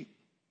took the sheep.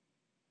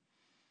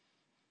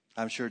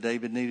 I'm sure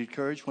David needed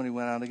courage when he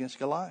went out against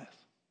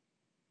Goliath.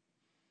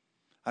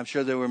 I'm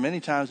sure there were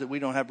many times that we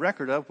don't have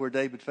record of where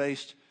David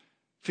faced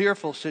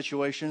fearful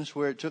situations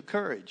where it took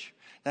courage.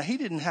 Now, he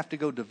didn't have to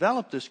go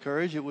develop this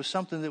courage. It was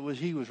something that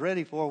he was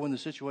ready for when the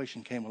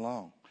situation came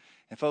along.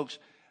 And folks,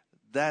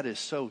 that is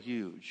so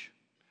huge.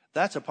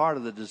 That's a part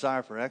of the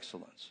desire for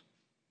excellence.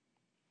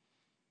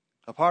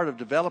 A part of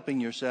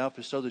developing yourself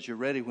is so that you're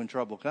ready when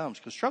trouble comes,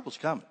 because trouble's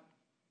coming.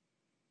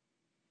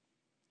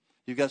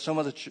 You've got some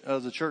of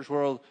the church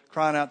world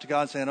crying out to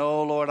God saying,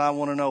 oh, Lord, I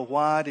want to know,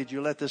 why did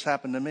you let this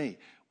happen to me?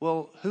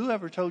 Well,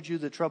 whoever told you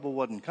that trouble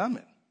wasn't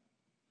coming?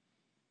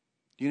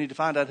 You need to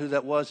find out who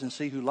that was and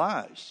see who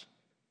lies.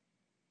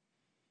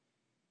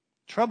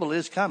 Trouble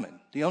is coming.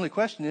 The only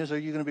question is, are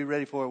you going to be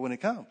ready for it when it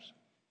comes?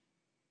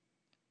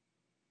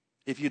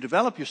 If you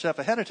develop yourself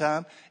ahead of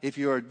time, if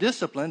you're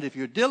disciplined, if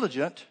you're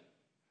diligent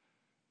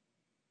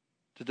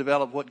to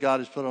develop what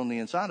God has put on the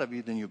inside of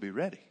you, then you'll be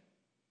ready.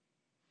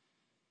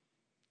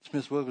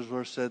 Smith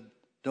Wigglesworth said,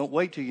 don't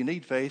wait till you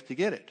need faith to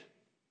get it.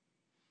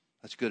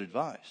 That's good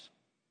advice.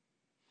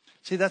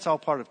 See, that's all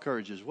part of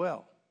courage as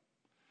well.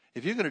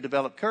 If you're going to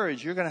develop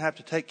courage, you're going to have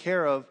to take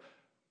care of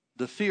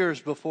the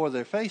fears before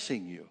they're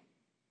facing you.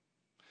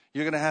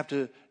 You're going to have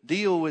to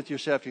deal with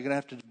yourself. You're going to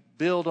have to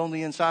build on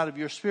the inside of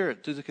your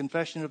spirit through the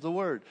confession of the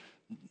word,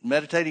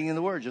 meditating in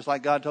the word, just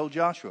like God told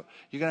Joshua.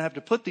 You're going to have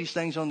to put these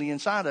things on the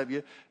inside of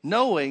you,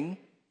 knowing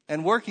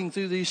and working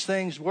through these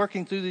things,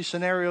 working through these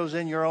scenarios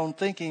in your own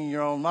thinking, in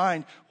your own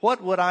mind.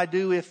 What would I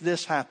do if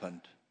this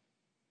happened?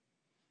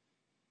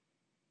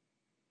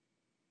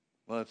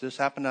 Well, if this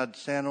happened, I'd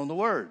stand on the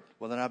word.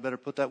 Well, then I better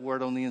put that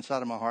word on the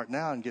inside of my heart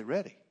now and get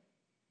ready.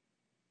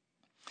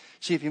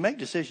 See, if you make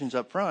decisions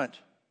up front,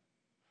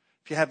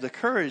 if you have the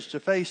courage to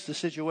face the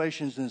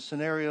situations and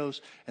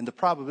scenarios and the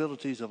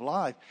probabilities of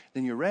life,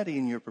 then you're ready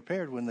and you're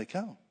prepared when they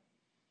come.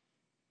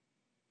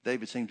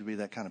 David seemed to be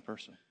that kind of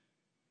person.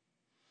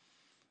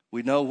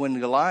 We know when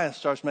Goliath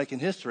starts making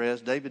his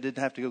threats, David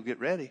didn't have to go get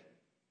ready.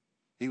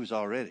 He was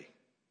all ready.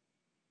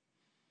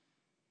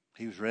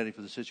 He was ready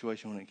for the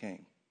situation when it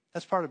came.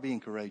 That's part of being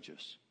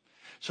courageous.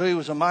 So he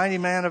was a mighty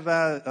man,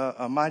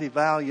 a mighty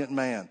valiant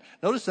man.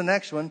 Notice the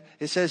next one.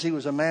 It says he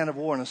was a man of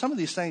war. Now, some of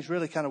these things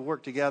really kind of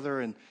work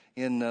together in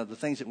the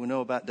things that we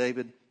know about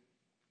David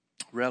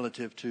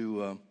relative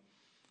to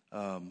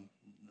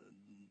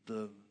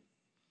the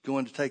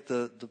going to take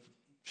the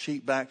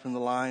sheep back from the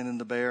lion and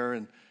the bear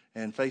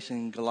and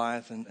facing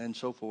Goliath and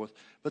so forth.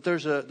 But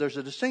there's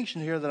a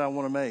distinction here that I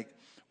want to make.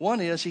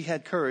 One is he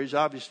had courage.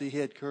 Obviously, he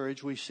had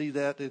courage. We see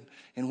that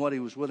in what he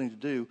was willing to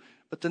do.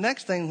 But the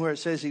next thing where it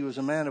says he was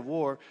a man of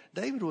war,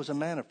 David was a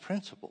man of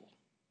principle.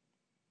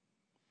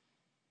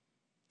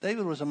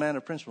 David was a man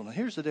of principle. Now,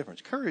 here's the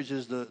difference. Courage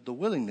is the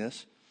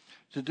willingness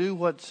to do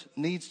what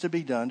needs to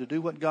be done, to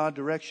do what God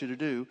directs you to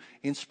do,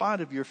 in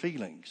spite of your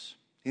feelings,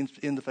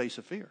 in the face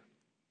of fear.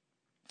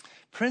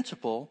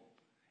 Principle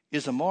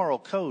is a moral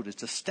code.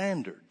 It's a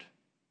standard.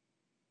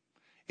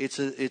 It's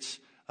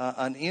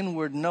an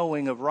inward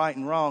knowing of right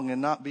and wrong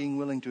and not being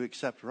willing to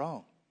accept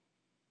wrong.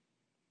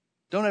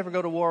 Don't ever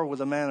go to war with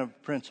a man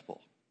of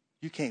principle.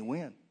 You can't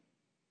win.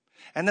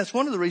 And that's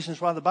one of the reasons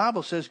why the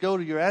Bible says go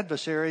to your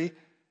adversary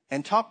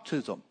and talk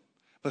to them.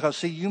 Because,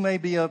 see, you may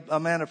be a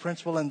man of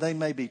principle and they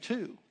may be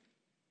too.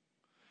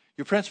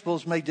 Your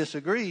principles may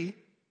disagree.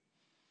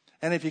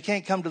 And if you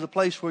can't come to the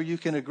place where you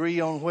can agree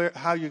on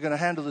how you're going to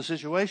handle the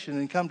situation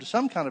and come to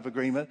some kind of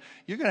agreement,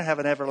 you're going to have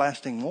an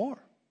everlasting war.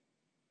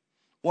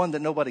 one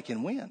that nobody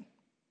can win.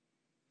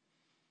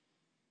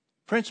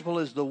 Principle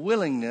is the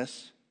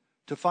willingness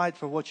to fight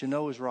for what you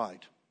know is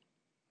right.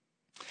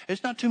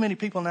 There's not too many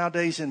people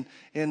nowadays in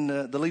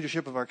the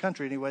leadership of our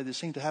country anyway that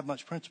seem to have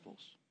much principles.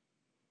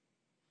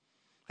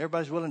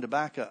 Everybody's willing to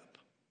back up.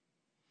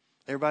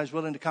 Everybody's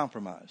willing to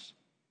compromise.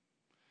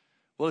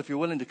 Well, if you're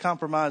willing to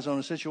compromise on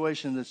a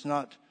situation that's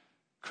not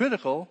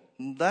critical,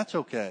 that's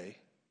okay.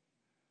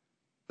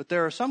 But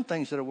there are some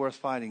things that are worth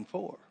fighting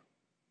for.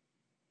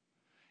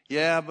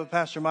 Yeah, but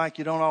Pastor Mike,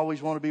 you don't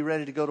always want to be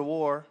ready to go to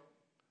war.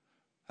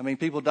 I mean,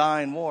 people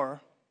die in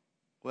war.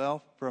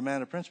 Well, for a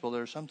man of principle,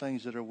 there are some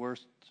things that are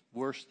worse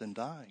than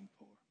dying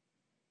for.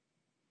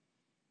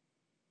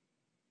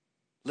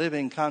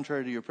 Living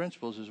contrary to your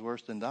principles is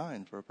worse than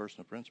dying for a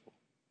person of principle.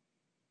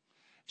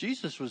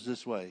 Jesus was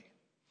this way.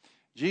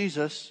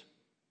 Jesus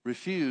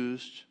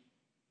refused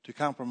to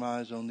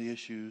compromise on the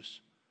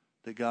issues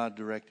that God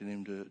directed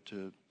him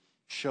to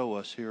show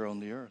us here on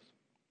the earth.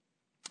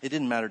 It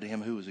didn't matter to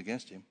him who was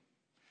against him.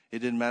 It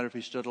didn't matter if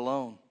he stood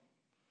alone.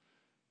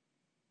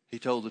 He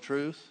told the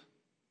truth.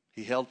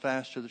 He held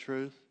fast to the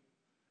truth.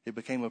 It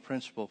became a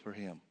principle for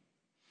him.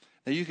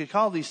 Now, you could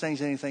call these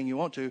things anything you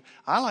want to.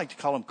 I like to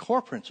call them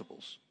core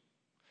principles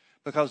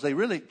because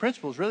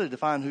principles really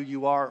define who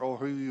you are or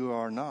who you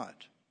are not.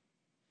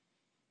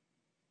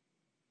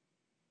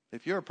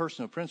 If you're a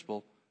person of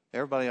principle,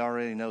 everybody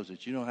already knows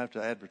it. You don't have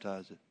to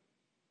advertise it.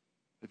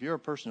 If you're a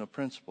person of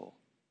principle,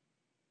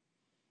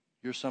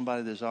 you're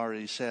somebody that's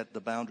already set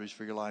the boundaries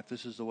for your life.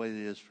 This is the way it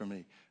is for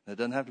me. And it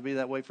doesn't have to be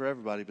that way for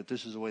everybody, but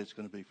this is the way it's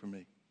going to be for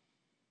me.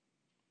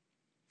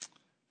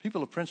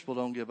 People of principle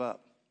don't give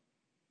up.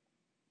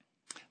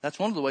 That's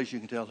one of the ways you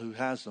can tell who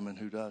has them and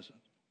who doesn't.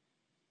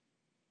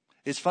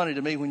 It's funny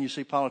to me when you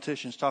see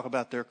politicians talk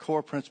about their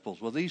core principles.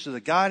 Well, these are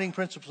the guiding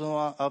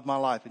principles of my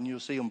life. And you'll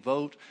see them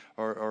vote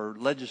or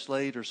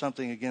legislate or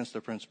something against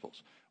their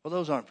principles. Well,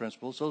 those aren't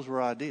principles. Those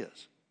were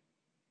ideas.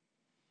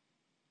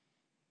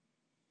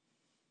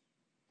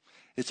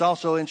 It's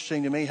also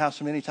interesting to me how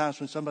so many times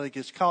when somebody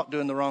gets caught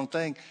doing the wrong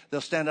thing,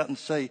 they'll stand up and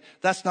say,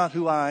 that's not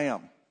who I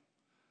am.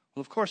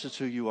 Well, of course it's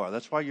who you are.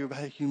 That's why you're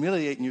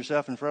humiliating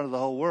yourself in front of the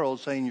whole world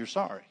saying you're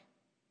sorry.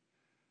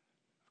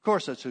 Of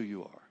course that's who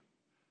you are.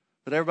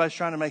 But everybody's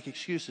trying to make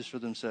excuses for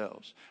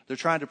themselves. They're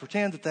trying to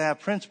pretend that they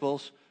have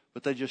principles,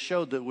 but they just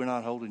showed that we're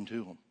not holding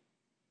to them.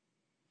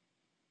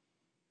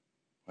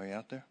 Are you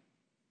out there?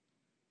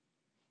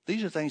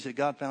 These are things that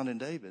God found in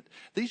David.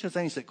 These are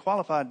things that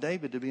qualified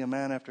David to be a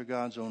man after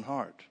God's own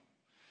heart.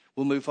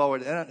 We'll move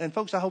forward. And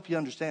folks, I hope you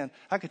understand,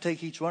 I could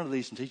take each one of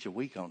these and teach a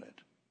week on it.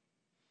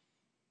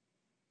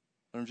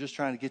 But I'm just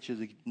trying to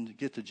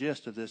get the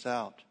gist of this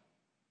out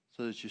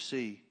so that you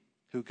see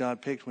who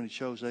God picked when he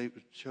chose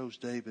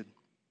David.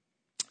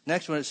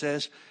 Next one it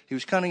says, he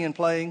was cunning in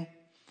playing.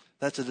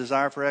 That's a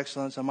desire for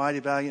excellence. A mighty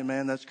valiant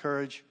man, that's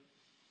courage.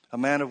 A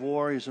man of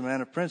war, he's a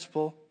man of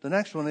principle. The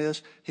next one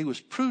is, he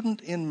was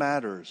prudent in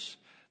matters.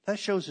 That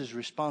shows his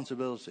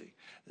responsibility.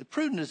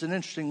 Prudent is an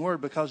interesting word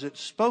because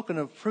it's spoken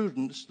of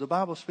prudence. The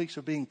Bible speaks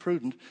of being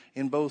prudent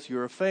in both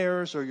your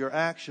affairs or your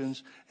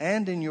actions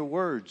and in your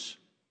words.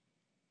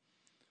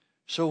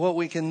 So what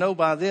we can know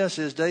by this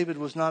is David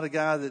was not a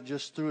guy that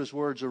just threw his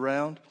words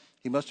around.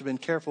 He must have been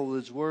careful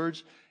with his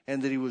words,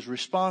 and that he was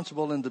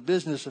responsible in the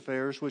business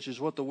affairs, which is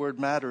what the word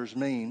matters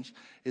means,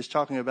 is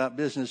talking about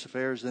business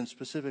affairs and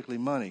specifically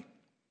money.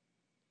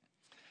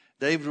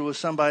 David was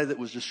somebody that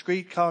was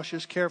discreet,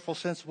 cautious, careful,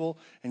 sensible,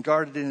 and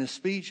guarded in his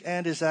speech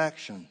and his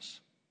actions.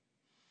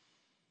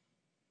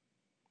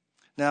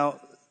 Now,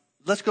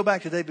 let's go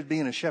back to David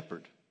being a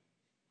shepherd.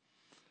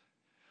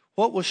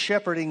 What was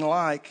shepherding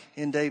like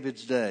in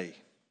David's day?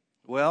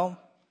 Well,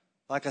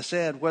 like I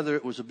said, whether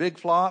it was a big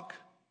flock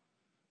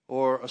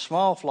or a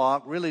small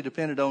flock really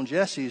depended on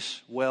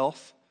Jesse's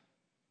wealth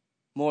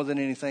more than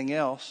anything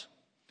else.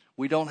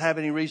 We don't have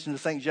any reason to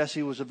think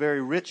Jesse was a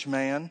very rich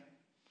man.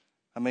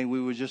 I mean,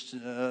 we would just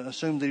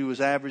assume that he was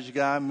an average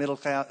guy, middle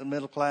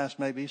class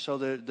maybe, so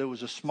there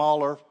was a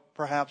smaller,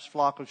 perhaps,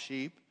 flock of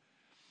sheep.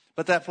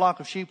 But that flock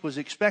of sheep was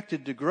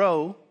expected to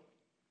grow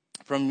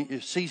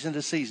from season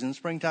to season,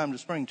 springtime to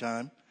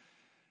springtime,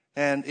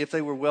 and if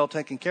they were well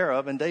taken care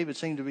of. And David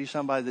seemed to be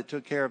somebody that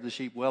took care of the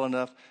sheep well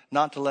enough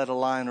not to let a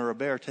lion or a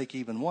bear take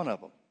even one of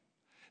them.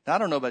 Now, I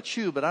don't know about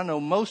you, but I know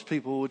most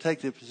people would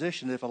take the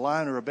position that if a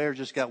lion or a bear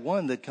just got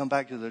one, they'd come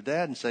back to their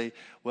dad and say,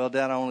 well,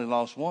 Dad, I only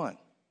lost one.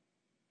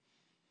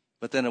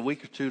 But then a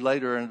week or two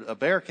later, a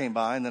bear came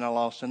by, and then I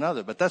lost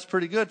another. But that's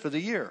pretty good for the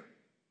year.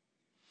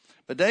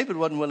 But David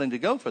wasn't willing to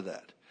go for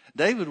that.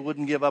 David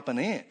wouldn't give up an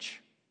inch.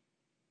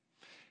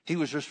 He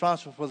was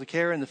responsible for the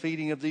care and the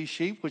feeding of these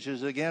sheep, which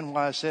is, again,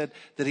 why I said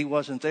that he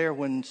wasn't there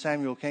when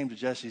Samuel came to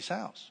Jesse's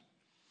house.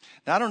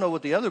 Now, I don't know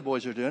what the other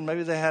boys are doing.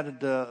 Maybe they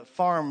had a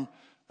farm,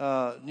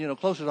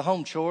 closer to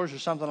home chores or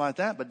something like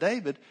that. But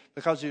David,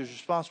 because he was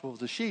responsible for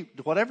the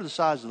sheep, whatever the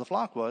size of the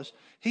flock was,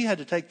 he had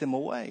to take them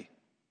away.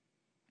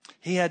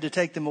 He had to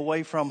take them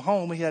away from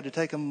home. He had to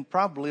take them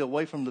probably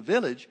away from the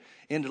village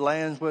into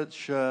lands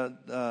which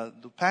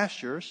the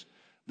pastures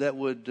that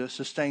would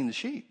sustain the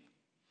sheep.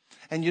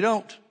 And you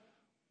don't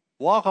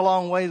walk a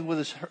long way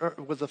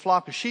with a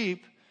flock of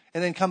sheep,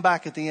 and then come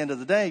back at the end of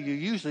the day. You're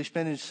usually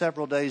spending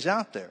several days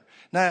out there.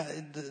 Now,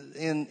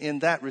 in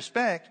that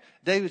respect,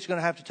 David's going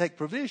to have to take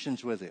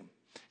provisions with him.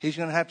 He's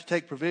going to have to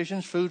take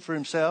provisions, food for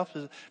himself.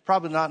 There's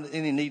probably not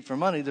any need for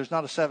money. There's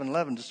not a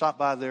 7-Eleven to stop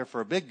by there for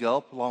a big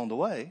gulp along the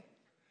way.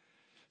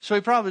 So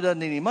he probably doesn't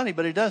need any money,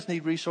 but he does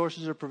need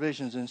resources or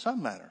provisions in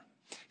some manner.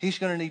 He's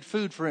going to need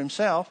food for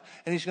himself,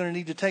 and he's going to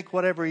need to take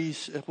whatever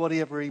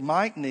he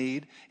might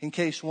need in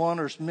case one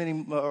or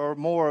many or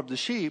more of the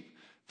sheep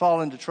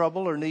fall into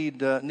trouble or need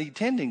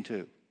tending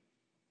to.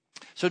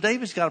 So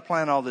David's got to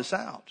plan all this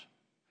out.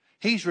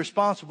 He's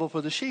responsible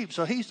for the sheep,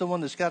 so he's the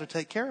one that's got to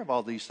take care of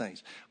all these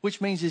things,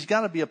 which means he's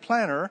got to be a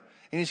planner,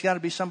 and he's got to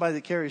be somebody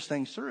that carries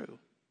things through.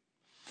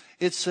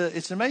 It's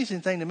an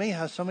amazing thing to me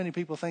how so many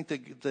people think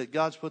that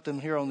God's put them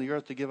here on the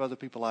earth to give other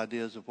people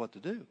ideas of what to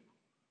do.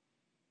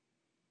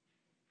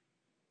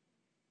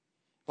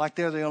 Like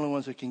they're the only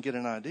ones that can get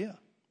an idea.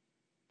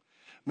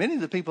 Many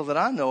of the people that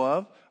I know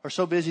of are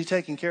so busy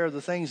taking care of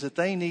the things that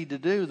they need to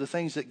do, the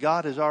things that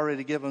God has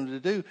already given them to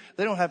do,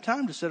 they don't have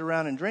time to sit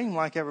around and dream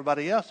like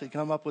everybody else and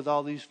come up with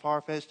all these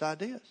far-fetched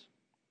ideas,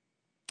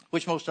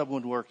 which most of them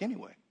wouldn't work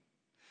anyway.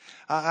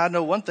 I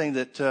know one thing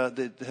that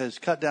has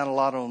cut down a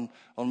lot on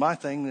my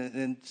thing,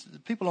 and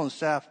people on the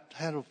staff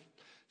handle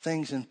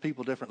things and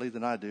people differently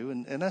than I do,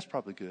 and that's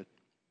probably good.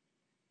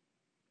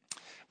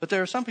 But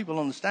there are some people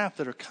on the staff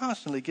that are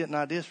constantly getting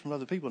ideas from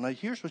other people. Now,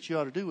 here's what you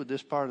ought to do with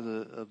this part of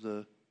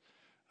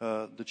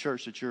the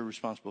church that you're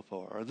responsible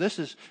for. Or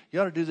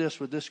you ought to do this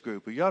with this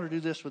group. Or you ought to do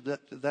this with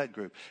that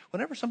group.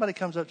 Whenever somebody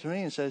comes up to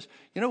me and says,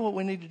 you know what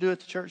we need to do at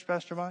the church,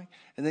 Pastor Mike?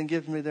 And then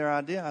gives me their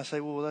idea, I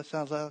say, well, that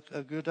sounds like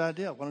a good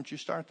idea. Why don't you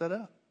start that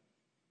up?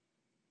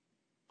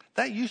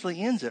 That usually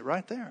ends it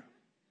right there.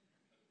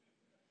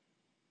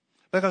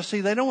 Because,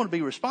 see, they don't want to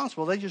be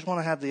responsible. They just want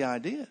to have the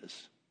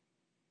ideas.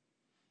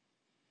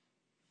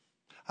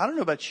 I don't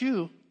know about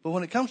you, but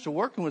when it comes to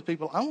working with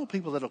people, I want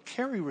people that will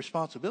carry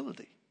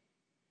responsibility.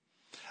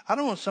 I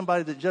don't want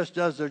somebody that just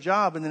does their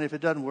job and then if it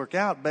doesn't work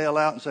out, bail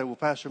out and say, well,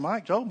 Pastor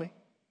Mike told me.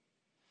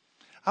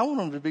 I want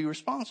them to be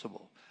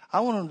responsible. I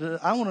want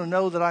to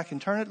know that I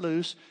can turn it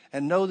loose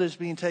and know that it's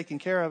being taken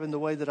care of in the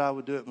way that I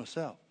would do it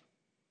myself.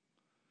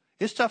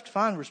 It's tough to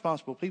find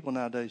responsible people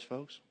nowadays,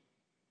 folks,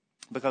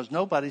 because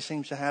nobody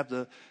seems to have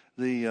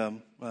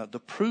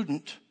the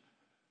prudent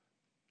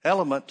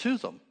element to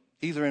them,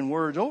 either in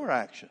words or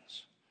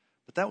actions.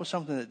 But that was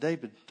something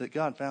that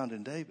God found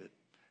in David.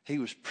 He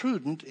was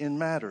prudent in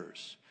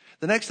matters.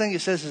 The next thing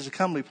it says is a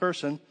comely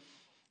person.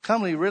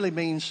 Comely really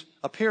means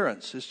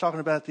appearance. It's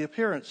talking about the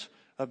appearance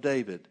of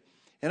David.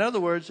 In other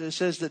words, it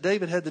says that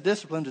David had the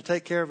discipline to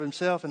take care of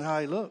himself and how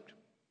he looked.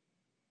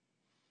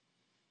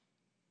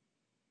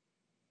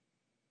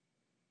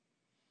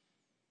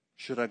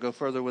 Should I go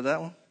further with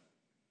that one?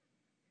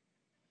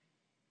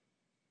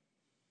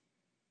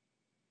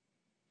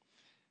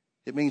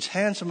 It means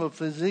handsome of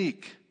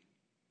physique.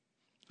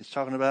 It's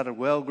talking about a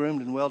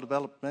well-groomed and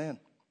well-developed man.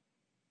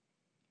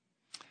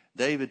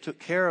 David took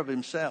care of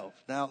himself.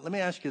 Now, let me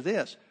ask you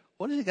this.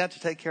 What has he got to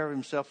take care of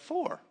himself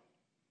for?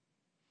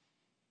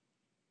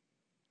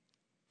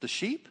 The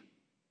sheep?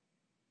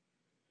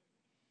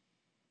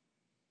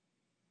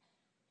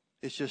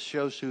 It just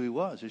shows who he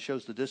was. It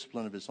shows the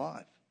discipline of his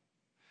life.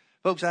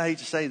 Folks, I hate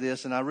to say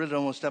this, and I really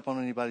don't want to step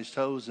on anybody's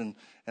toes, and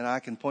I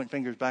can point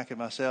fingers back at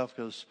myself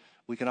because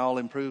we can all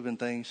improve in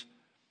things.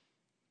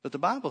 But the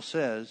Bible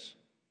says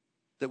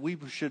that we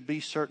should be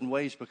certain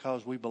ways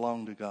because we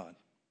belong to God.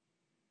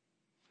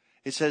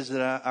 It says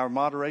that our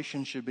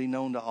moderation should be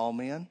known to all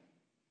men.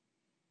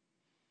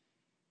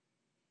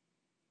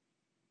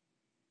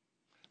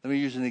 Let me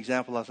use an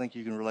example I think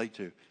you can relate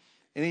to.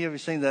 Any of you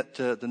seen that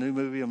the new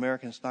movie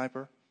American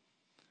Sniper?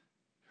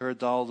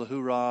 Heard all the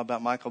hoorah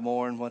about Michael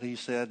Moore and what he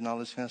said and all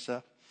this kind of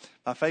stuff?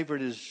 My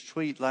favorite is a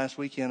tweet last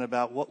weekend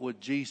about what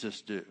would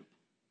Jesus do.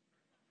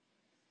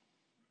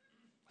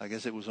 I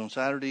guess it was on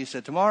Saturday. He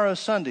said, tomorrow is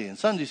Sunday in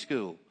Sunday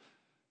school.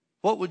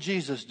 What would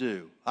Jesus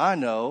do? I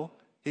know.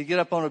 He'd get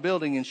up on a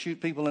building and shoot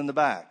people in the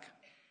back.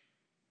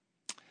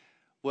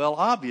 Well,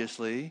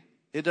 obviously,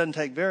 it doesn't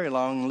take very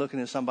long looking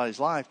at somebody's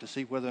life to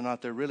see whether or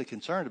not they're really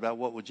concerned about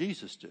what would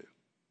Jesus do.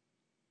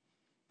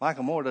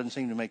 Michael Moore doesn't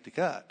seem to make the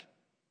cut.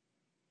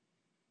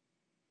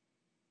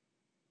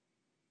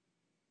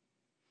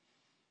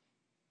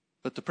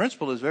 But the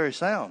principle is very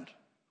sound.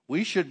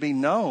 We should be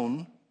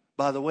known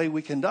by the way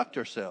we conduct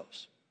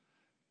ourselves,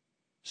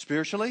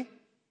 spiritually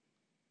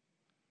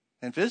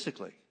and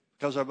physically.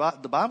 Because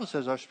the Bible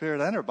says our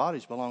spirit and our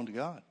bodies belong to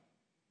God.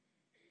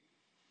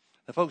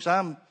 Now, folks,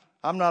 I'm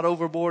not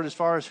overboard as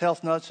far as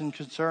health nuts and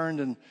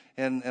concerned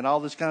and all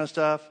this kind of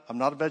stuff. I'm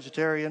not a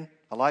vegetarian.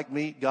 I like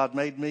meat. God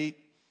made meat.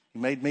 He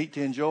made meat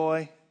to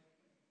enjoy.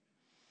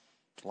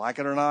 Like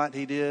it or not,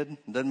 he did.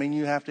 It doesn't mean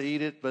you have to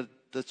eat it, but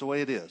that's the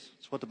way it is.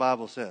 It's what the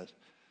Bible says.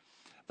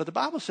 But the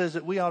Bible says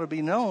that we ought to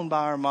be known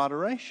by our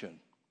moderation.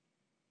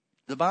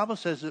 The Bible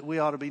says that we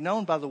ought to be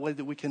known by the way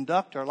that we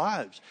conduct our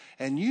lives.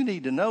 And you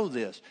need to know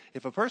this.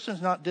 If a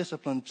person's not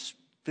disciplined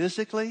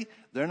physically,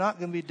 they're not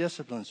going to be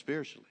disciplined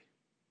spiritually.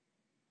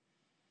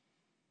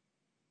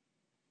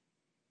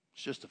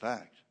 It's just a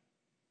fact.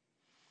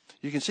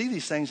 You can see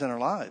these things in our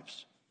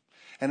lives.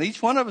 And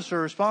each one of us are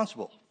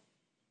responsible.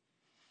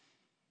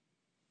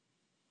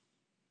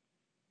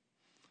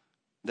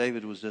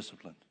 David was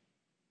disciplined.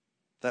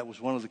 That was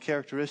one of the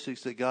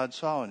characteristics that God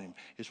saw in him.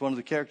 It's one of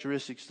the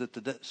characteristics that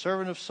the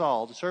servant of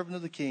Saul, the servant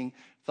of the king,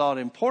 thought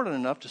important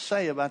enough to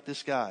say about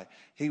this guy.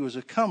 He was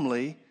a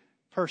comely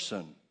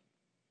person.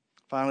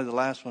 Finally, the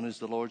last one is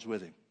the Lord's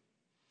with him.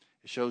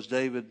 It shows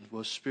David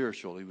was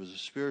spiritual. He was a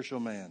spiritual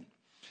man.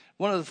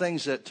 One of the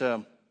things that,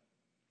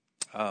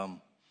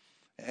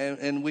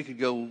 and we could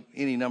go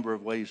any number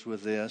of ways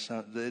with this.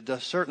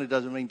 It certainly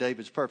doesn't mean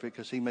David's perfect,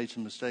 because he made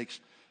some mistakes,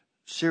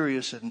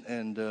 serious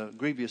and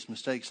grievous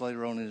mistakes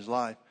later on in his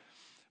life.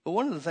 But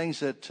one of the things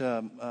that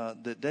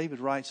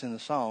David writes in the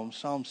Psalms,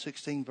 Psalm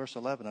 16, verse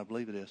 11, I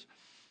believe it is,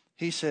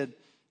 he said,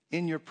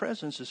 "In your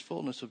presence is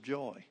fullness of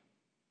joy."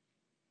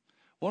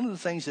 One of the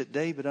things that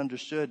David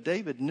understood,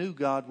 David knew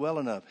God well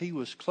enough. He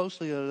was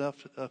closely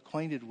enough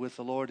acquainted with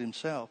the Lord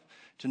himself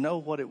to know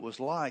what it was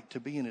like to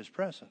be in his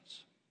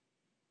presence.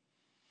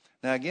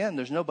 Now again,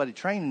 there's nobody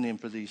training him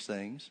for these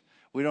things.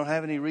 We don't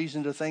have any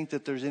reason to think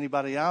that there's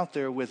anybody out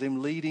there with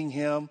him leading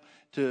him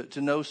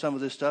to know some of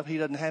this stuff. He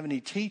doesn't have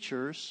any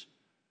teachers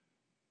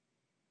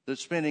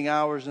that's spending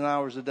hours and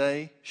hours a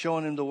day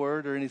showing him the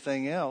word or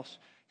anything else.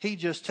 He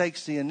just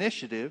takes the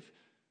initiative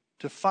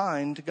to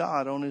find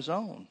God on his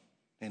own.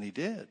 And he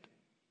did.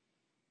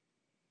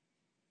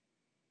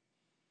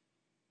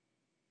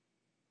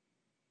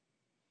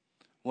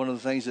 One of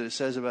the things that it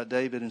says about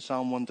David in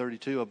Psalm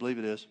 132, I believe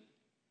it is,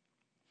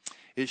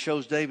 it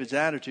shows David's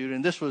attitude.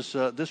 And this was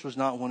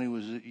not when he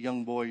was a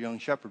young boy, young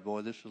shepherd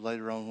boy. This was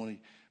later on when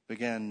he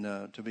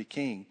began to be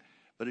king.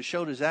 But it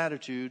showed his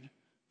attitude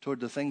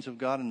toward the things of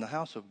God and the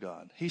house of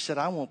God. He said,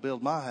 "I won't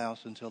build my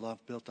house until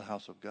I've built the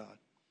house of God.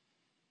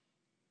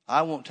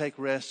 I won't take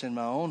rest in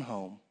my own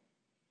home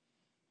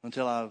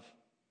until I've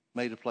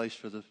made a place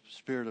for the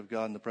Spirit of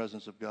God and the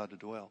presence of God to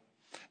dwell."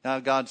 Now,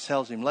 God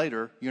tells him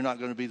later, you're not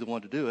going to be the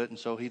one to do it. And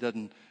so he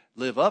doesn't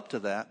live up to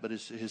that. But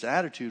his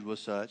attitude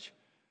was such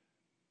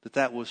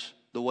that was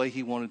the way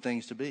he wanted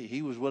things to be.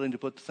 He was willing to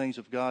put the things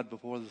of God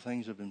before the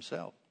things of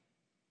himself.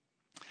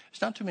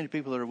 It's not too many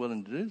people that are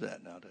willing to do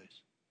that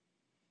nowadays.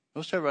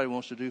 Most everybody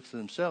wants to do for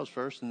themselves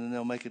first, and then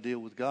they'll make a deal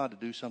with God to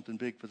do something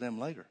big for them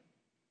later.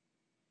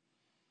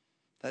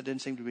 That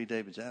didn't seem to be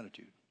David's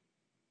attitude.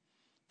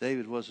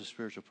 David was a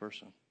spiritual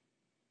person.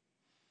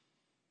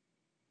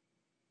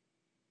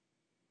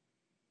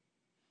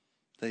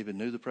 David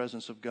knew the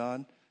presence of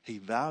God. He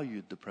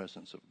valued the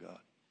presence of God.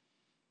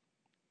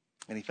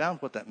 And he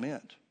found what that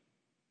meant.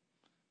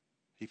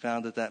 He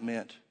found that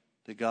meant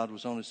that God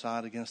was on his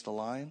side against the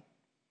lion.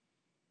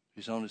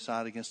 He's on his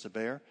side against the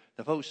bear.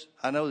 Now, folks,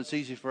 I know it's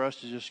easy for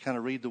us to just kind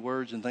of read the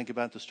words and think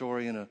about the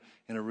story in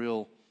a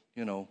real,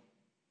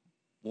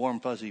 warm,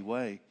 fuzzy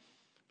way.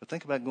 But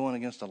think about going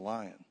against a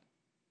lion.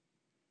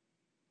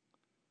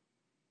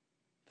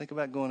 Think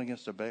about going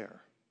against a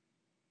bear.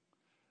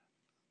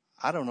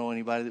 I don't know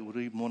anybody that would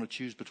even want to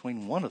choose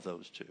between one of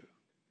those two.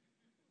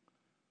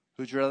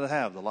 Who'd you rather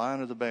have, the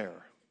lion or the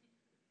bear?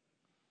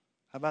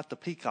 How about the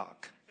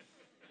peacock?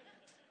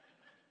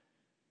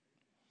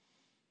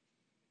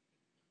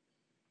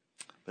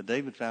 But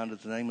David found that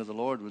the name of the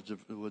Lord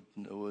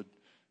would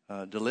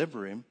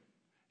deliver him.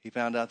 He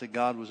found out that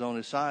God was on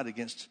his side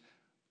against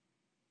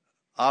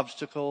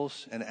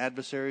obstacles and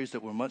adversaries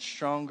that were much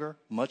stronger,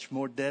 much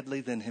more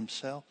deadly than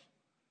himself.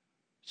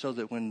 So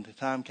that when the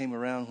time came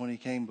around when he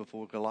came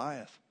before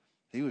Goliath,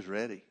 he was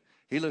ready.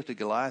 He looked at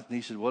Goliath and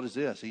he said, "What is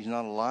this? He's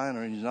not a lion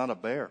or he's not a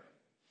bear.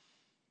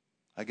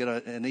 I get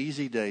an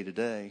easy day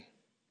today."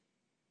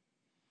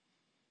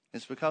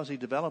 It's because he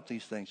developed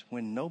these things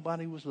when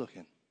nobody was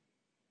looking.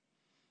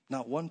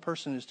 Not one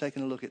person is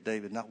taking a look at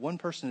David. Not one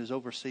person is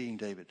overseeing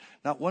David.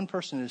 Not one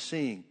person is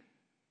seeing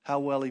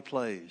how well he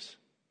plays.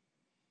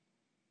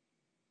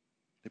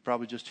 They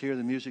probably just hear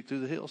the music through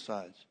the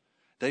hillsides.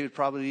 David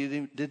probably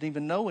didn't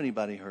even know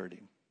anybody heard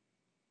him,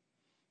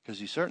 because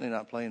he's certainly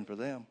not playing for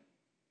them.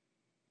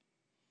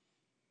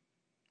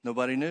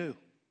 Nobody knew.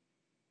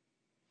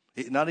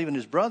 Not even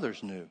his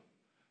brothers knew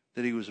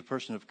that he was a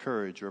person of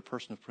courage or a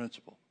person of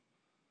principle,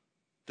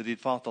 that he'd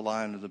fought the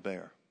lion or the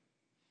bear.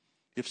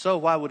 If so,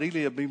 why would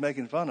Eliab be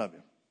making fun of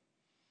him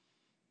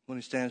when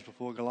he stands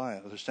before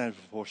Goliath, or stands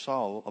before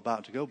Saul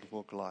about to go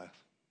before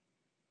Goliath?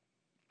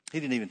 He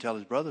didn't even tell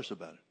his brothers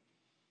about it.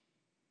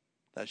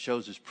 That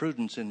shows his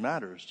prudence in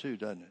matters too,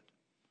 doesn't it?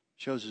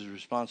 Shows his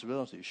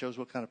responsibility. It shows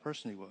what kind of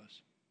person he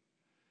was.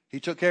 He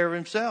took care of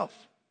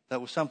himself.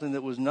 That was something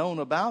that was known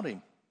about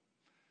him.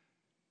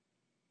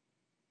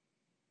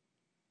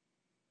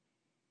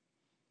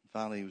 And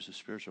finally, he was a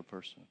spiritual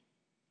person.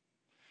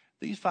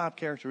 These 5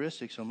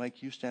 characteristics will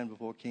make you stand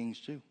before kings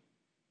too.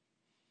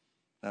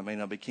 That may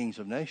not be kings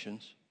of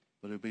nations,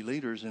 but it'll be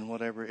leaders in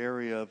whatever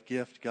area of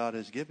gift God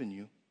has given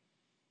you.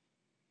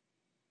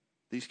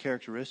 These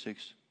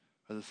characteristics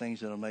are the things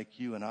that will make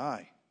you and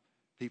I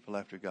people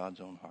after God's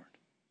own heart.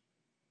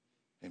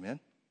 Amen?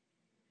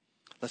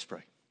 Let's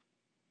pray.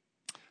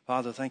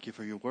 Father, thank you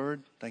for your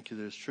word. Thank you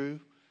that it's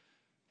true.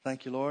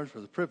 Thank you, Lord,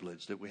 for the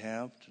privilege that we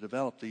have to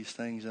develop these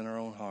things in our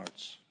own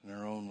hearts, in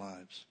our own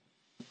lives.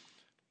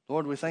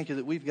 Lord, we thank you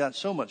that we've got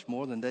so much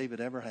more than David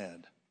ever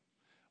had.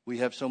 We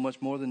have so much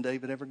more than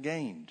David ever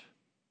gained,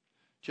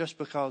 just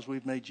because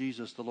we've made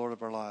Jesus the Lord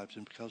of our lives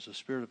and because the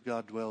Spirit of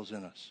God dwells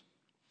in us.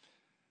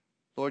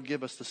 Lord,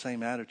 give us the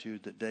same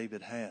attitude that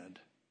David had,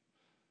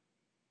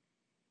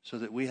 so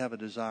that we have a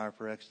desire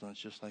for excellence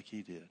just like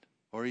he did,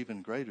 or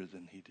even greater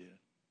than he did.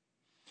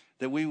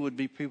 That we would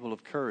be people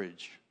of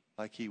courage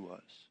like he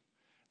was.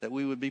 That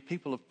we would be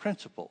people of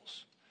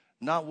principles,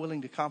 not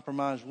willing to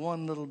compromise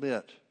one little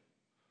bit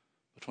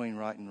between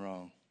right and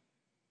wrong.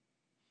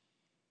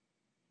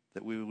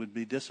 That we would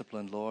be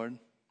disciplined, Lord,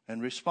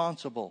 and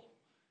responsible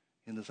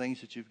in the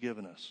things that you've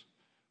given us.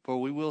 For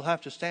we will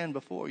have to stand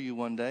before you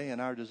one day,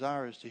 and our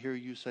desire is to hear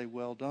you say,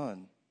 "Well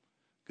done,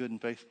 good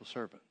and faithful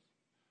servant."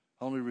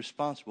 Only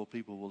responsible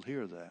people will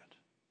hear that.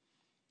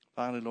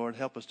 Finally, Lord,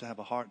 help us to have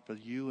a heart for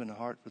you and a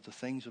heart for the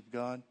things of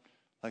God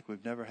like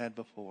we've never had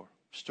before.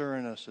 Stir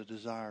in us a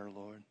desire,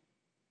 Lord,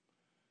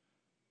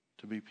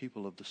 to be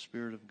people of the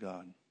Spirit of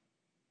God.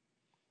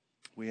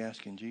 We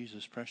ask in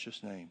Jesus'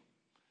 precious name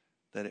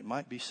that it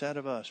might be said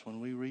of us when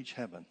we reach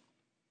heaven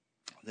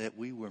that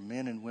we were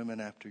men and women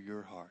after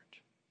your heart,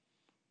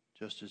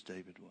 just as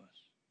David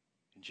was.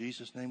 In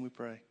Jesus' name we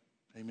pray.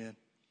 Amen.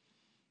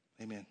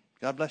 Amen.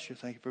 God bless you.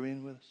 Thank you for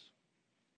being with us.